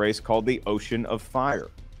horse race called The Ocean of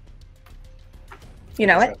Fire? You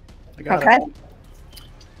know it? Okay.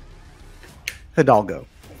 Hidalgo,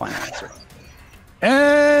 final answer.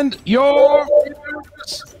 And your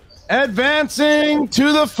advancing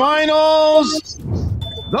to the finals,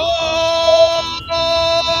 the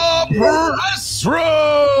Press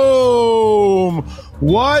Room.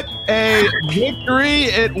 What a victory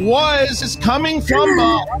it was. It's coming from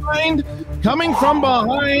behind,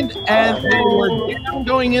 and they were down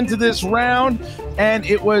going into this round, and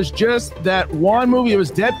it was just that one movie. It was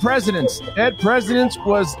Dead Presidents. Dead Presidents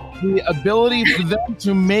was the ability for them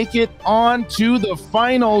to make it on to the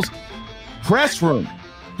finals. Press Room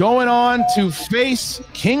going on to face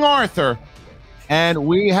King Arthur, and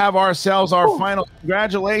we have ourselves our final.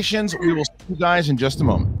 Congratulations. We will see you guys in just a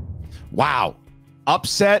moment. Wow.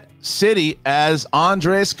 Upset city, as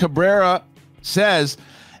Andres Cabrera says,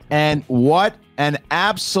 and what an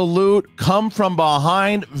absolute come from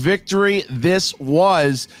behind victory this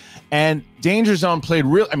was. And Danger Zone played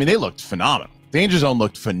real. I mean, they looked phenomenal. Danger Zone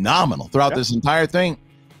looked phenomenal throughout this entire thing.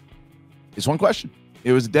 It's one question.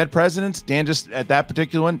 It was Dead Presidents. Dan just at that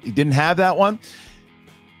particular one, he didn't have that one.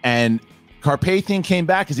 And Carpathian came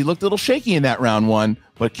back because he looked a little shaky in that round 1,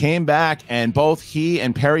 but came back, and both he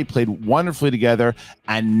and Perry played wonderfully together.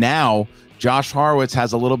 And now Josh Horowitz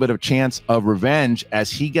has a little bit of chance of revenge as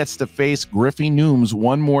he gets to face Griffey Nooms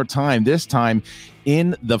one more time, this time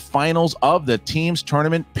in the finals of the teams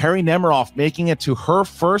tournament. Perry Nemiroff making it to her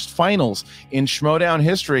first finals in Schmoedown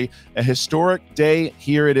history. A historic day.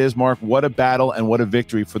 Here it is, Mark. What a battle and what a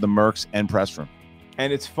victory for the Mercs and Press Room.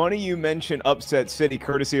 And it's funny you mention upset city,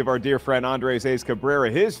 courtesy of our dear friend Andres Ace Cabrera.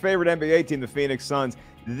 His favorite NBA team, the Phoenix Suns.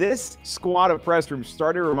 This squad of press rooms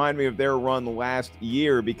started to remind me of their run last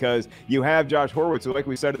year, because you have Josh Horowitz, who, like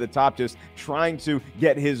we said at the top, just trying to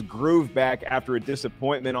get his groove back after a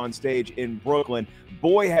disappointment on stage in Brooklyn.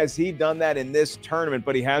 Boy, has he done that in this tournament,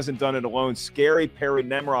 but he hasn't done it alone. Scary Perry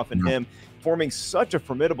Nemiroff and him forming such a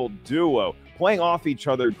formidable duo, playing off each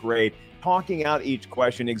other great, talking out each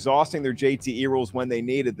question, exhausting their JTE rules when they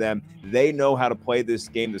needed them. They know how to play this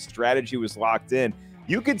game. The strategy was locked in.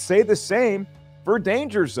 You could say the same for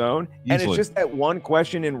Danger Zone, and it's just that one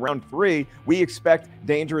question in round 3. We expect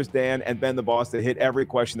Dangerous Dan and Ben the Boss to hit every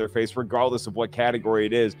question they're faced, regardless of what category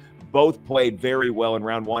it is. Both played very well in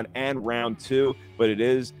round 1 and round 2, but it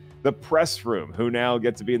is the press room who now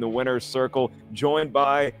get to be in the winner's circle, joined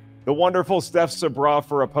by the wonderful Steph Sabra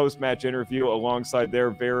for a post-match interview alongside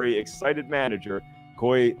their very excited manager,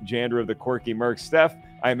 Coy Jandra of the Quirky Merc. Steph,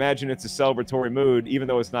 I imagine it's a celebratory mood, even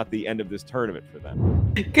though it's not the end of this tournament for them.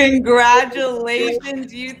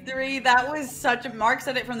 Congratulations, you three. That was such a... Mark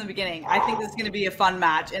said it from the beginning. I think this is going to be a fun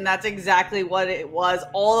match, and that's exactly what it was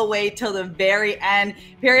all the way till the very end.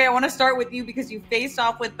 Perry, I want to start with you because you faced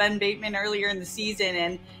off with Ben Bateman earlier in the season,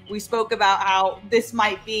 and we spoke about how this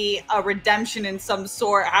might be a redemption in some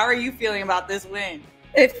sort. How are you feeling about this win?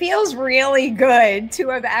 It feels really good to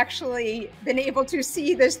have actually been able to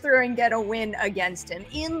see this through and get a win against him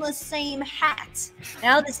in the same hat.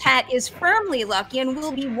 Now this hat is firmly lucky and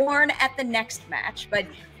will be worn at the next match. But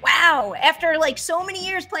wow, after like so many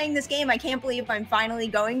years playing this game, I can't believe I'm finally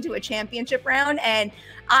going to a championship round, and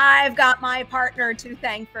I've got my partner to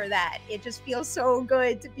thank for that. It just feels so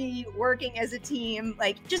good to be working as a team,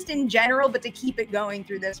 like just in general, but to keep it going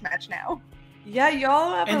through this match now. Yeah,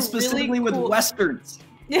 y'all have and specifically with Westerns.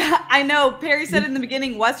 Yeah, I know. Perry said in the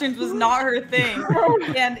beginning, Westerns was not her thing.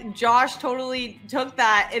 And Josh totally took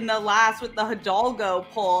that in the last with the Hidalgo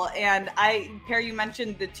pull. And Perry, you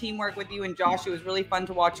mentioned the teamwork with you and Josh. It was really fun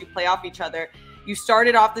to watch you play off each other. You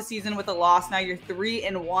started off the season with a loss. Now you're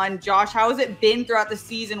 3-1. Josh, how has it been throughout the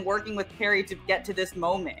season working with Perry to get to this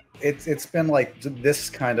moment? It's been like this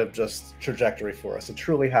kind of just trajectory for us. It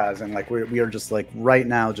truly has. And like we are just like right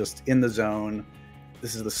now just in the zone.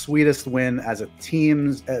 This is the sweetest win as a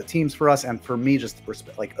teams for us, and for me, just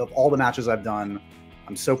like of all the matches I've done,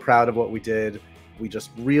 I'm so proud of what we did. We just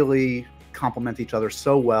really complement each other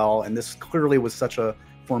so well, and this clearly was such a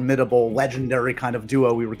formidable, legendary kind of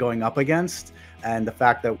duo we were going up against, and the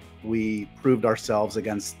fact that we proved ourselves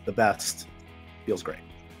against the best feels great.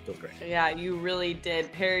 Feels great. Yeah, you really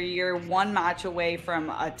did. Perry, you're one match away from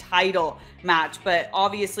a title match, but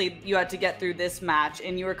obviously you had to get through this match,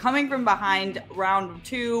 and you were coming from behind round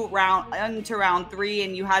 2, into round 3,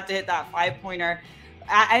 and you had to hit that 5-pointer.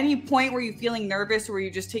 At any point, were you feeling nervous, or were you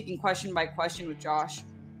just taking question by question with Josh?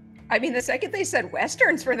 I mean, the second they said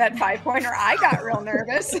Westerns for that 5-pointer, I got real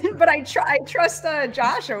nervous, but I trust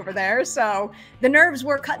Josh over there, so the nerves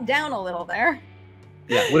were cut down a little there.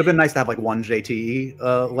 Yeah, it would have been nice to have like one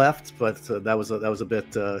JTE left, but that was a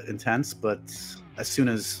bit intense. But as soon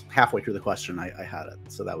as halfway through the question, I had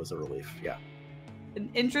it, so that was a relief. Yeah.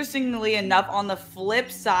 Interestingly enough, on the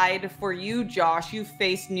flip side for you, Josh, you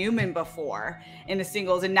faced Newman before in the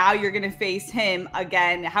singles, and now you're going to face him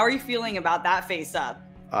again. How are you feeling about that face-up?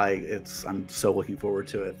 I'm so looking forward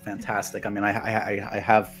to it. Fantastic. I mean, I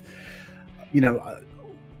have, you know.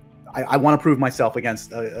 I want to prove myself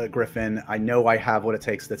against Griffin. I know I have what it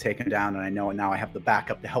takes to take him down, and I know now I have the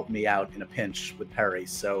backup to help me out in a pinch with Perry.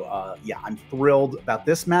 So, yeah, I'm thrilled about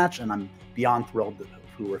this match, and I'm beyond thrilled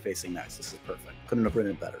who we're facing next. This is perfect. Couldn't have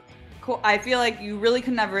written it better. Cool. I feel like you really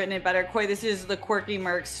couldn't have written it better. Coy, this is the Quirky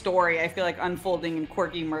Merc story, I feel like, unfolding in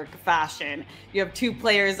Quirky Merc fashion. You have two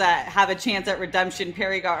players that have a chance at redemption.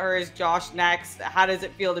 Perry got hers, Josh next. How does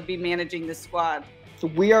it feel to be managing this squad? So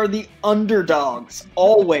we are the underdogs,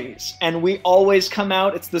 always. And we always come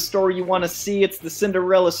out. It's the story you want to see. It's the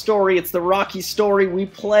Cinderella story. It's the Rocky story. We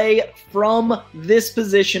play from this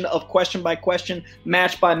position of question by question,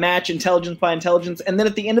 match by match, intelligence by intelligence. And then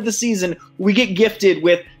at the end of the season, we get gifted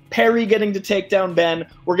with Perry getting to take down Ben.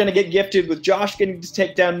 We're going to get gifted with Josh getting to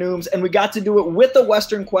take down Nooms. And we got to do it with a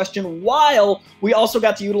Western question, while we also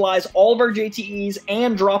got to utilize all of our JTEs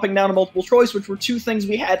and dropping down a multiple choice, which were two things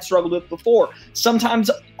we had struggled with before.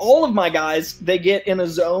 Sometimes all of my guys, they get in a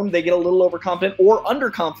zone, they get a little overconfident or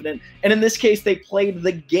underconfident. And in this case, they played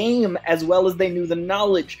the game as well as they knew the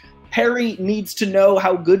knowledge. Perry needs to know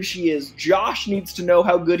how good she is. Josh needs to know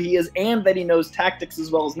how good he is, and that he knows tactics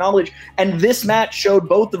as well as knowledge. And this match showed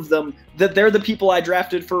both of them that they're the people I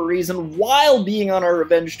drafted for a reason while being on our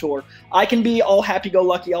revenge tour. I can be all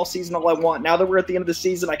happy-go-lucky all season all I want. Now that we're at the end of the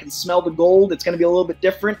season, I can smell the gold. It's going to be a little bit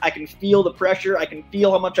different. I can feel the pressure. I can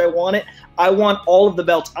feel how much I want it. I want all of the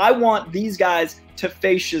belts. I want these guys to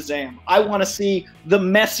face Shazam. I want to see the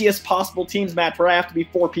messiest possible teams match where I have to be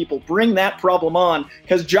 4 people. Bring that problem on,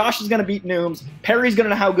 because Josh is going to beat Nooms, Perry's going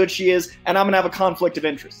to know how good she is, and I'm going to have a conflict of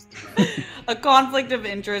interest. A conflict of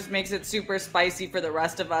interest makes it super spicy for the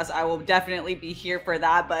rest of us. I will definitely be here for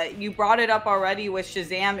that, but you brought it up already with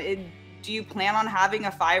Shazam. Do you plan on having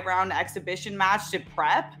a 5-round exhibition match to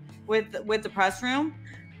prep with the press room?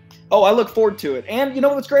 Oh, I look forward to it. And you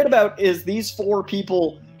know what's great about is these 4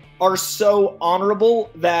 people are so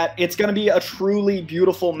honorable that it's going to be a truly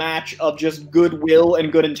beautiful match of just goodwill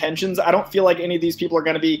and good intentions. I don't feel like any of these people are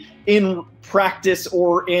going to be in practice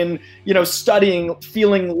or in, studying,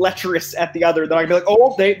 feeling lecherous at the other, that I can be like,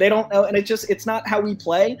 oh, they don't know. And it's not how we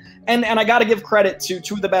play. And I got to give credit to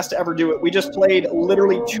 2 of the best to ever do it. We just played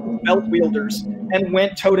literally 2 belt wielders and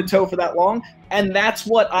went toe to toe for that long. And that's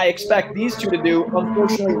what I expect these 2 to do.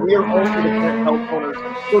 Unfortunately, we are only the current belt owners.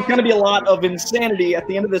 So it's going to be a lot of insanity at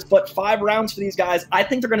the end of this. But 5 rounds for these guys, I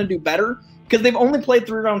think they're going to do better, because they've only played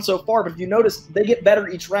 3 rounds so far. But if you notice, they get better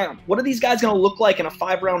each round. What are these guys going to look like in a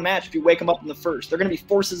 5-round match if you wake them up in the first? They're going to be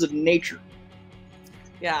forces of nature.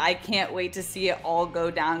 Yeah, I can't wait to see it all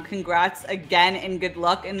go down. Congrats again and good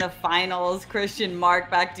luck in the finals. Kristian,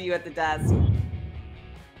 Mark, back to you at the desk.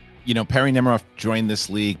 Perry Nemiroff joined this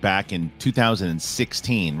league back in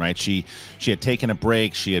 2016, right? She had taken a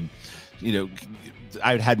break. She had,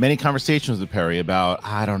 I've had many conversations with Perry about,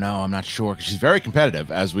 I don't know, I'm not sure. She's very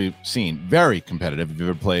competitive, as we've seen, very competitive. If you've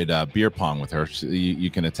ever played beer pong with her,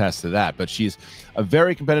 you can attest to that. But she's a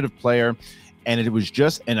very competitive player. And it was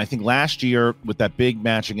and I think last year with that big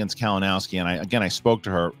match against Kalinowski, and I spoke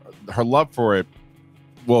to her love for it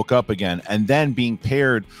woke up again. And then being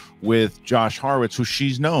paired with Josh Horowitz, who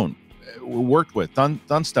she's known, worked with, done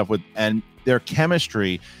stuff with, and their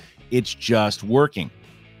chemistry, it's just working.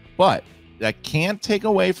 But that can't take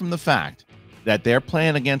away from the fact that they're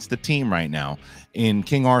playing against a team right now in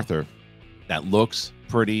King Arthur that looks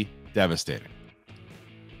pretty devastating.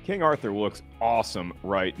 King Arthur looks awesome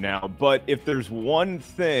right now, but if there's one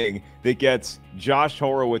thing that gets Josh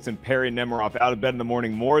Horowitz and Perry Nemiroff out of bed in the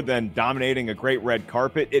morning more than dominating a great red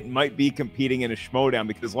carpet, it might be competing in a Schmoedown,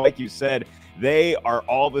 because like you said, they are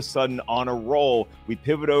all of a sudden on a roll. We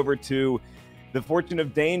pivot over to the Fortune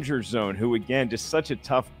of Danger Zone, who again, just such a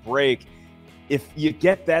tough break. If you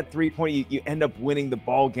get that 3-point, you end up winning the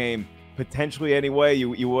ball game. Potentially anyway.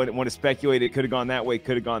 You wouldn't want to speculate. It could have gone that way,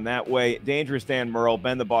 could have gone that way. Dangerous Dan Murrell,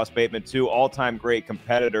 Ben the Boss Bateman, 2 all-time great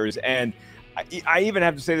competitors. And I even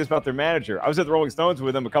have to say this about their manager. I was at the Rolling Stones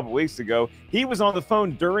with them a couple weeks ago. He was on the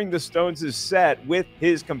phone during the Stones' set with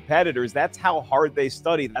his competitors. That's how hard they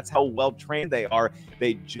study. That's how well-trained they are.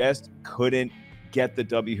 They just couldn't get the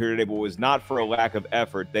W here today, but it was not for a lack of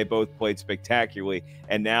effort. They both played spectacularly,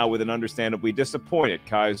 and now with an understandably disappointed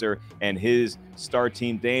Kaiser and his star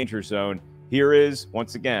team Danger Zone, here is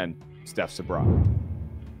once again Steph Sabra.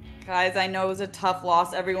 Guys, I know it was a tough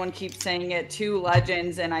loss. Everyone keeps saying it. 2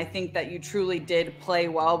 legends, and I think that you truly did play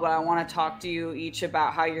well, but I want to talk to you each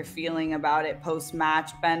about how you're feeling about it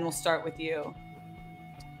post-match. Ben, we'll start with you.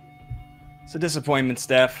 It's a disappointment,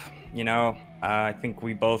 Steph. I think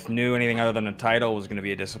we both knew anything other than a title was going to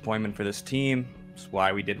be a disappointment for this team. That's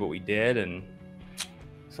why we did what we did, and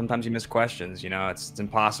sometimes you miss questions. It's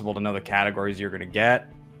impossible to know the categories you're going to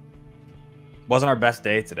get. Wasn't our best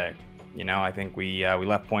day today. I think we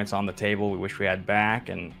left points on the table we wish we had back,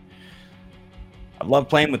 and I love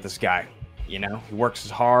playing with this guy. He works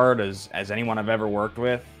as hard as anyone I've ever worked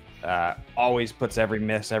with. Always puts every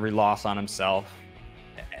miss, every loss on himself.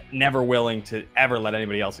 Never willing to ever let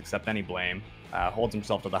anybody else accept any blame. Holds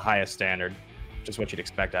himself to the highest standard, just what you'd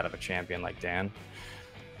expect out of a champion like Dan.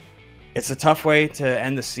 It's a tough way to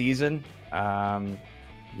end the season.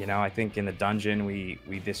 I think in the dungeon, we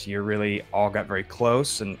this year really all got very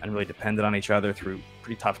close and really depended on each other through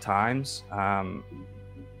pretty tough times. And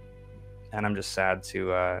I'm just sad to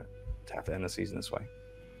have to end the season this way.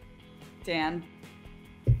 Dan?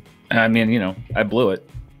 I blew it.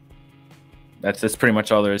 That's pretty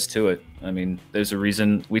much all there is to it. There's a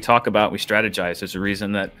reason we talk about, we strategize. There's a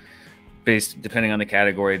reason that depending on the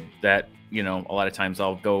category that, a lot of times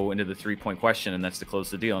I'll go into the 3-point question and that's to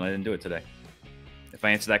close the deal. And I didn't do it today. If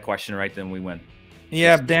I answer that question right, then we win.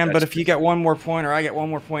 Yeah, Dan, but if you get 1 more point or I get 1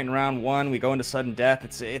 more point in round 1, we go into sudden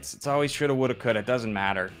death. It's always shoulda, woulda, coulda. It doesn't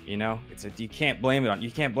matter. You can't blame it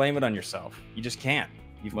on yourself. You just can't.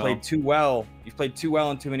 You've Well- played too well. You've played too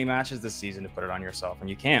well in too many matches this season to put it on yourself, and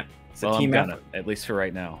you can't. It's a team effort. At least for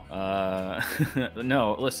right now.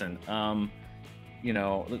 No, listen. You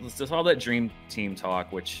know, there's all that dream team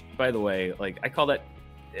talk, which, by the way, like I call that.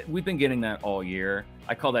 We've been getting that all year.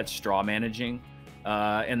 I call that straw managing,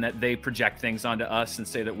 and that they project things onto us and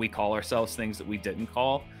say that we call ourselves things that we didn't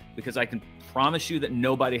call. Because I can promise you that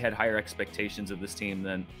nobody had higher expectations of this team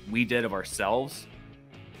than we did of ourselves.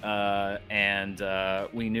 And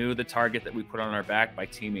we knew the target that we put on our back by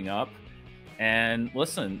teaming up. And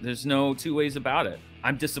listen, there's no two ways about it.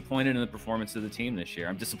 I'm disappointed in the performance of the team this year.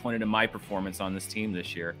 I'm disappointed in my performance on this team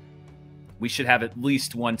this year. We should have at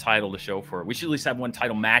least one title to show for it. We should at least have one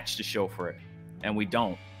title match to show for it. And we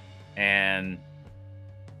don't. And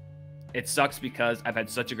it sucks because I've had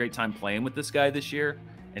such a great time playing with this guy this year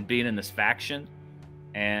and being in this faction.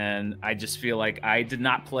 And I just feel like I did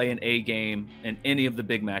not play an A game in any of the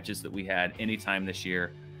big matches that we had anytime this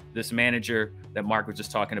year. This manager that Mark was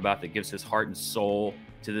just talking about that gives his heart and soul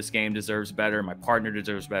to this game deserves better. My partner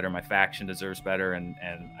deserves better. My faction deserves better. And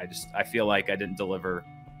I feel like I didn't deliver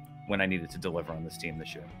when I needed to deliver on this team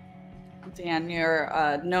this year. Dan,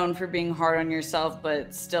 you're known for being hard on yourself,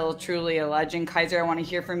 but still truly a legend. Kaiser, I want to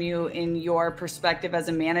hear from you in your perspective as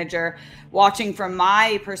a manager. Watching from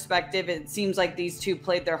my perspective, it seems like these two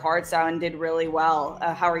played their hearts out and did really well.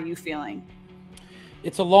 How are you feeling?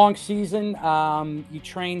 It's a long season. You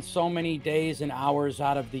train so many days and hours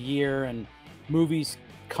out of the year, and movies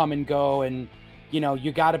come and go, and you know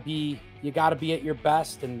you got to be at your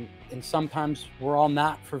best, and sometimes we're all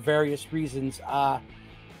not for various reasons.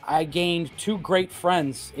 I gained two great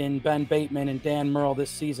friends in Ben Bateman and Dan Murrell this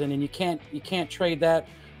season, and you can't trade that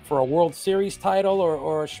for a World Series title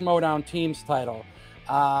or a Schmoedown Teams title.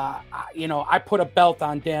 You know, I put a belt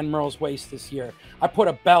on Dan Murrell's waist this year. I put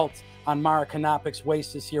a belt on Mara Kanopic's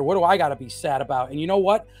waist this year. What do I got to be sad about? And you know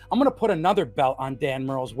what? I'm going to put another belt on Dan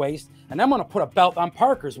Murrell's waist, and I'm going to put a belt on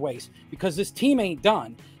Parker's waist, because this team ain't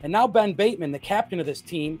done. And now Ben Bateman, the captain of this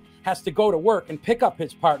team, has to go to work and pick up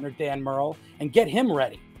his partner, Dan Murrell, and get him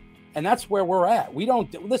ready. And that's where we're at. We don't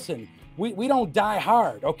die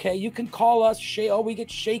hard, okay? You can call us, we get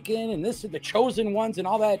shaken, and this is the chosen ones and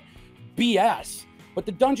all that BS. But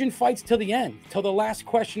the dungeon fights till the end, till the last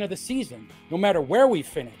question of the season, no matter where we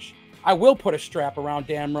finish. I will put a strap around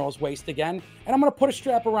Dan Murrell's waist again, and I'm going to put a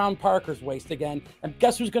strap around Parker's waist again. And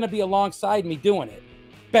guess who's going to be alongside me doing it?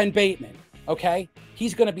 Ben Bateman, okay?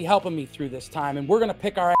 He's going to be helping me through this time, and we're going to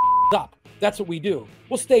pick our up. That's what we do.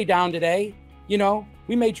 We'll stay down today. You know,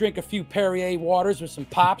 we may drink a few Perrier waters or some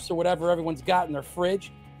pops or whatever everyone's got in their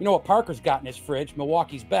fridge. You know what Parker's got in his fridge?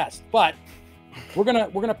 Milwaukee's Best. But we're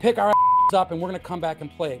gonna pick our up, and we're gonna come back and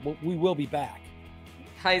play. We will be back.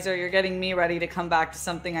 Kaiser, you're getting me ready to come back to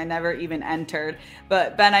something I never even entered.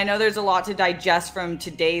 But Ben, I know there's a lot to digest from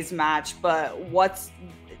today's match, but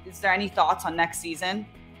is there any thoughts on next season?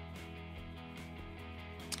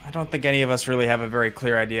 I don't think any of us really have a very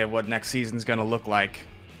clear idea of what next season's going to look like.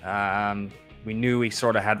 We knew we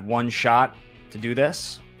sort of had one shot to do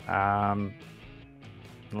this. And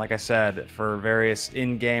like I said, for various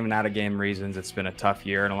in-game and out-of-game reasons, it's been a tough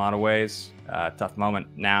year in a lot of ways. Tough moment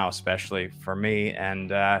now, especially for me.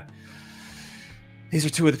 And these are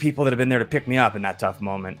two of the people that have been there to pick me up in that tough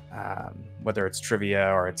moment, whether it's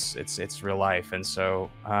trivia or it's real life. And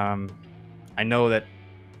so I know that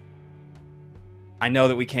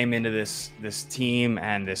we came into this team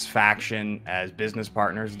and this faction as business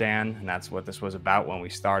partners, Dan, and that's what this was about when we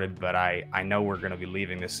started. But I know we're going to be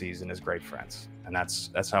leaving this season as great friends, and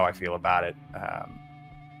that's how I feel about it.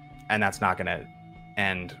 And that's not going to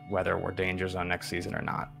end whether we're Danger Zone next season or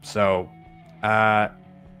not. So that's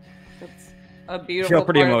a beautiful. I feel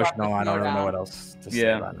pretty part emotional. I don't know Schmoedown. what else to say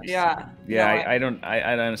about next season.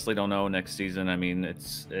 I honestly don't know next season. I mean,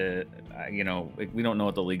 it's you know, we don't know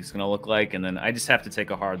what the league's going to look like, and then I just have to take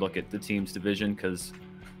a hard look at the team's division, because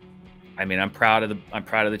I mean, I'm proud of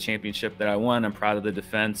the championship that I won. I'm proud of the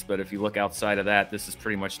defense, but if you look outside of that, this has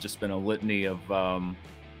pretty much just been a litany of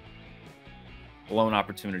blown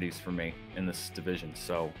opportunities for me in this division.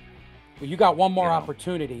 So, well, you got one more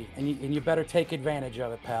opportunity, and you better take advantage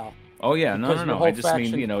of it, pal. Oh yeah, no. I just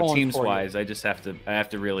mean, you know, teams wise, I have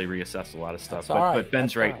to really reassess a lot of stuff. But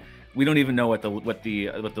Ben's right. We don't even know what the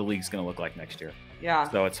league's going to look like next year. Yeah.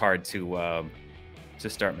 So it's hard to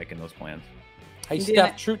start making those plans. Hey,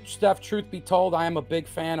 Steph, truth be told, I am a big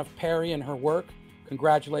fan of Perry and her work.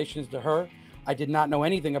 Congratulations to her. I did not know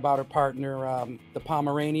anything about her partner, the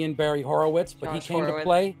Pomeranian, Barry Horowitz, but he came to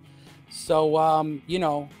play. So, you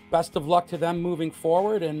know, best of luck to them moving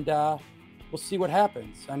forward, and we'll see what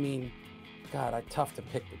happens. I mean, God, tough to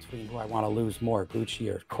pick between who I want to lose more, Gucci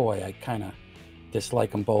or Coy. I kind of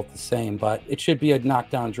dislike them both the same, but it should be a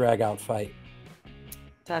knockdown, drag-out fight.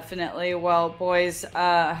 Definitely. Well, boys,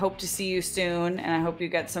 I hope to see you soon, and I hope you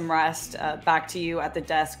get some rest. Back to you at the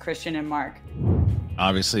desk, Kristian and Mark.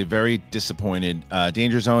 Obviously, very disappointed.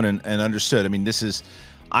 Danger Zone and understood. I mean,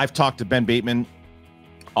 I've talked to Ben Bateman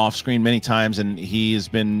off screen many times, and he has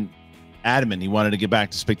been adamant he wanted to get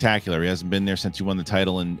back to Spectacular. He hasn't been there since he won the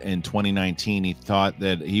title in 2019. He thought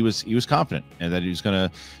that he was confident and that he was going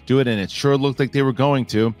to do it, and it sure looked like they were going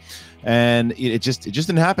to, and it just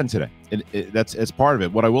didn't happen today. It's part of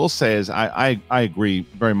it. What I will say is I agree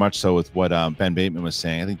very much so with what Ben Bateman was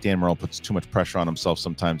saying. I think Dan Murrell puts too much pressure on himself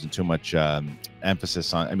sometimes and too much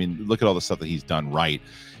emphasis on. I mean, look at all the stuff that he's done right.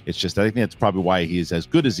 It's just I think that's probably why he is as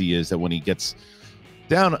good as he is. That when he gets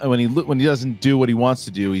down, when he doesn't do what he wants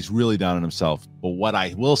to do, he's really down on himself. But what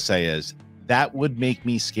I will say is that would make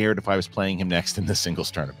me scared if I was playing him next in the singles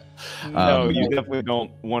tournament. No, you definitely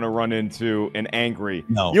don't want to run into an angry.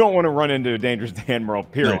 No. You don't want to run into a dangerous Dan Murrell,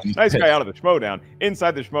 period. No, nice guy out of the Schmoedown.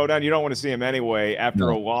 Inside the Schmoedown, you don't want to see him anyway after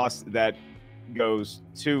a loss that goes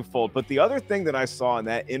twofold. But the other thing that I saw in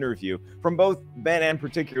that interview from both Ben and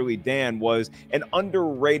particularly Dan was an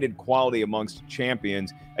underrated quality amongst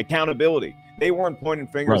champions: accountability. They weren't pointing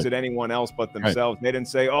fingers at anyone else but themselves. They didn't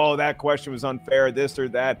say, oh, that question was unfair, this or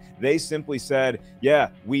that. They simply said, yeah,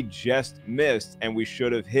 we just missed and we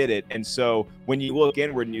should have hit it. And so when you look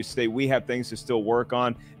inward and you say we have things to still work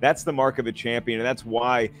on, that's the mark of a champion. And that's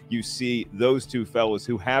why you see those two fellas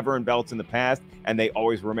who have earned belts in the past, and they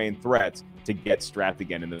always remain threats to get strapped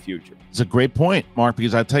again in the future. It's a great point, Mark,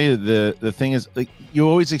 because I tell you, the thing is, like, you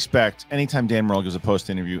always expect anytime Dan Murrell gives a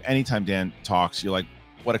post interview, anytime Dan talks, you're like,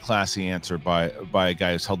 what a classy answer by a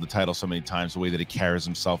guy who's held the title so many times, the way that he carries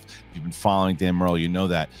himself. If you've been following Dan Murrell, you know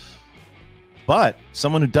that. But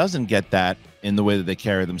someone who doesn't get that in the way that they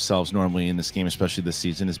carry themselves normally in this game, especially this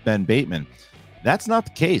season, is Ben Bateman. That's not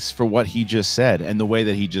the case for what he just said and the way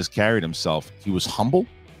that he just carried himself. He was humble.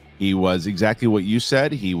 He was exactly what you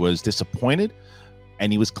said. He was disappointed,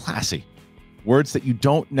 and he was classy. Words that you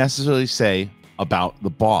don't necessarily say about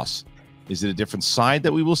the boss. Is it a different side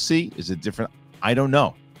that we will see? Is it different? I don't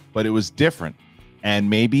know, but it was different. And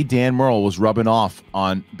maybe Dan Murrell was rubbing off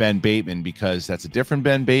on Ben Bateman because that's a different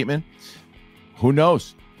Ben Bateman. Who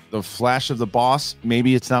knows? The flash of the boss,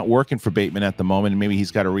 maybe it's not working for Bateman at the moment, and maybe he's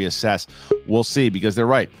got to reassess. We'll see, because they're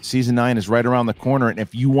right. Season 9 is right around the corner, and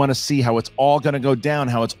if you want to see how it's all going to go down,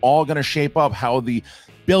 how it's all going to shape up, how the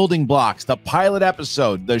building blocks, the pilot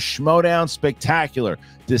episode, the Schmoedown Spectacular,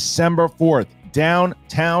 December 4th,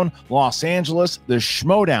 downtown Los Angeles, the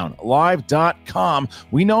Schmoedownlive.com.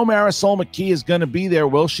 We know Marisol McKee is going to be there.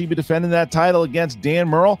 Will she be defending that title against Dan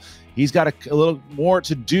Murrell? He's got a little more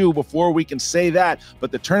to do before we can say that,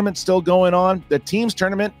 but the tournament's still going on. The teams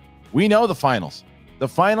tournament, we know the finals. The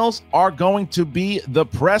finals are going to be the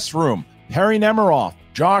press room. Perry Nemiroff,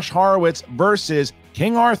 Josh Horowitz versus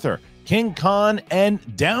King Arthur, King Khan,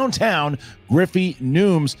 and downtown Griffey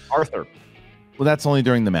Nooms. Arthur. Well, that's only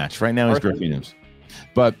during the match. Right now he's Griffey Nooms.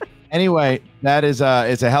 But anyway, that is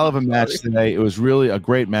it's a hell of a match today. It was really a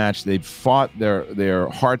great match. They fought their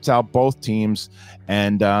hearts out, both teams,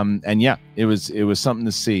 and yeah, it was something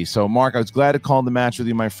to see. So, Mark, I was glad to call the match with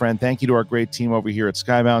you, my friend. Thank you to our great team over here at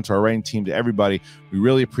Skybound, to our writing team, to everybody. We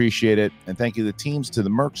really appreciate it, and thank you to the teams, to the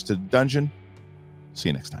Mercs, to the Dungeon. See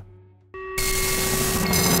you next time.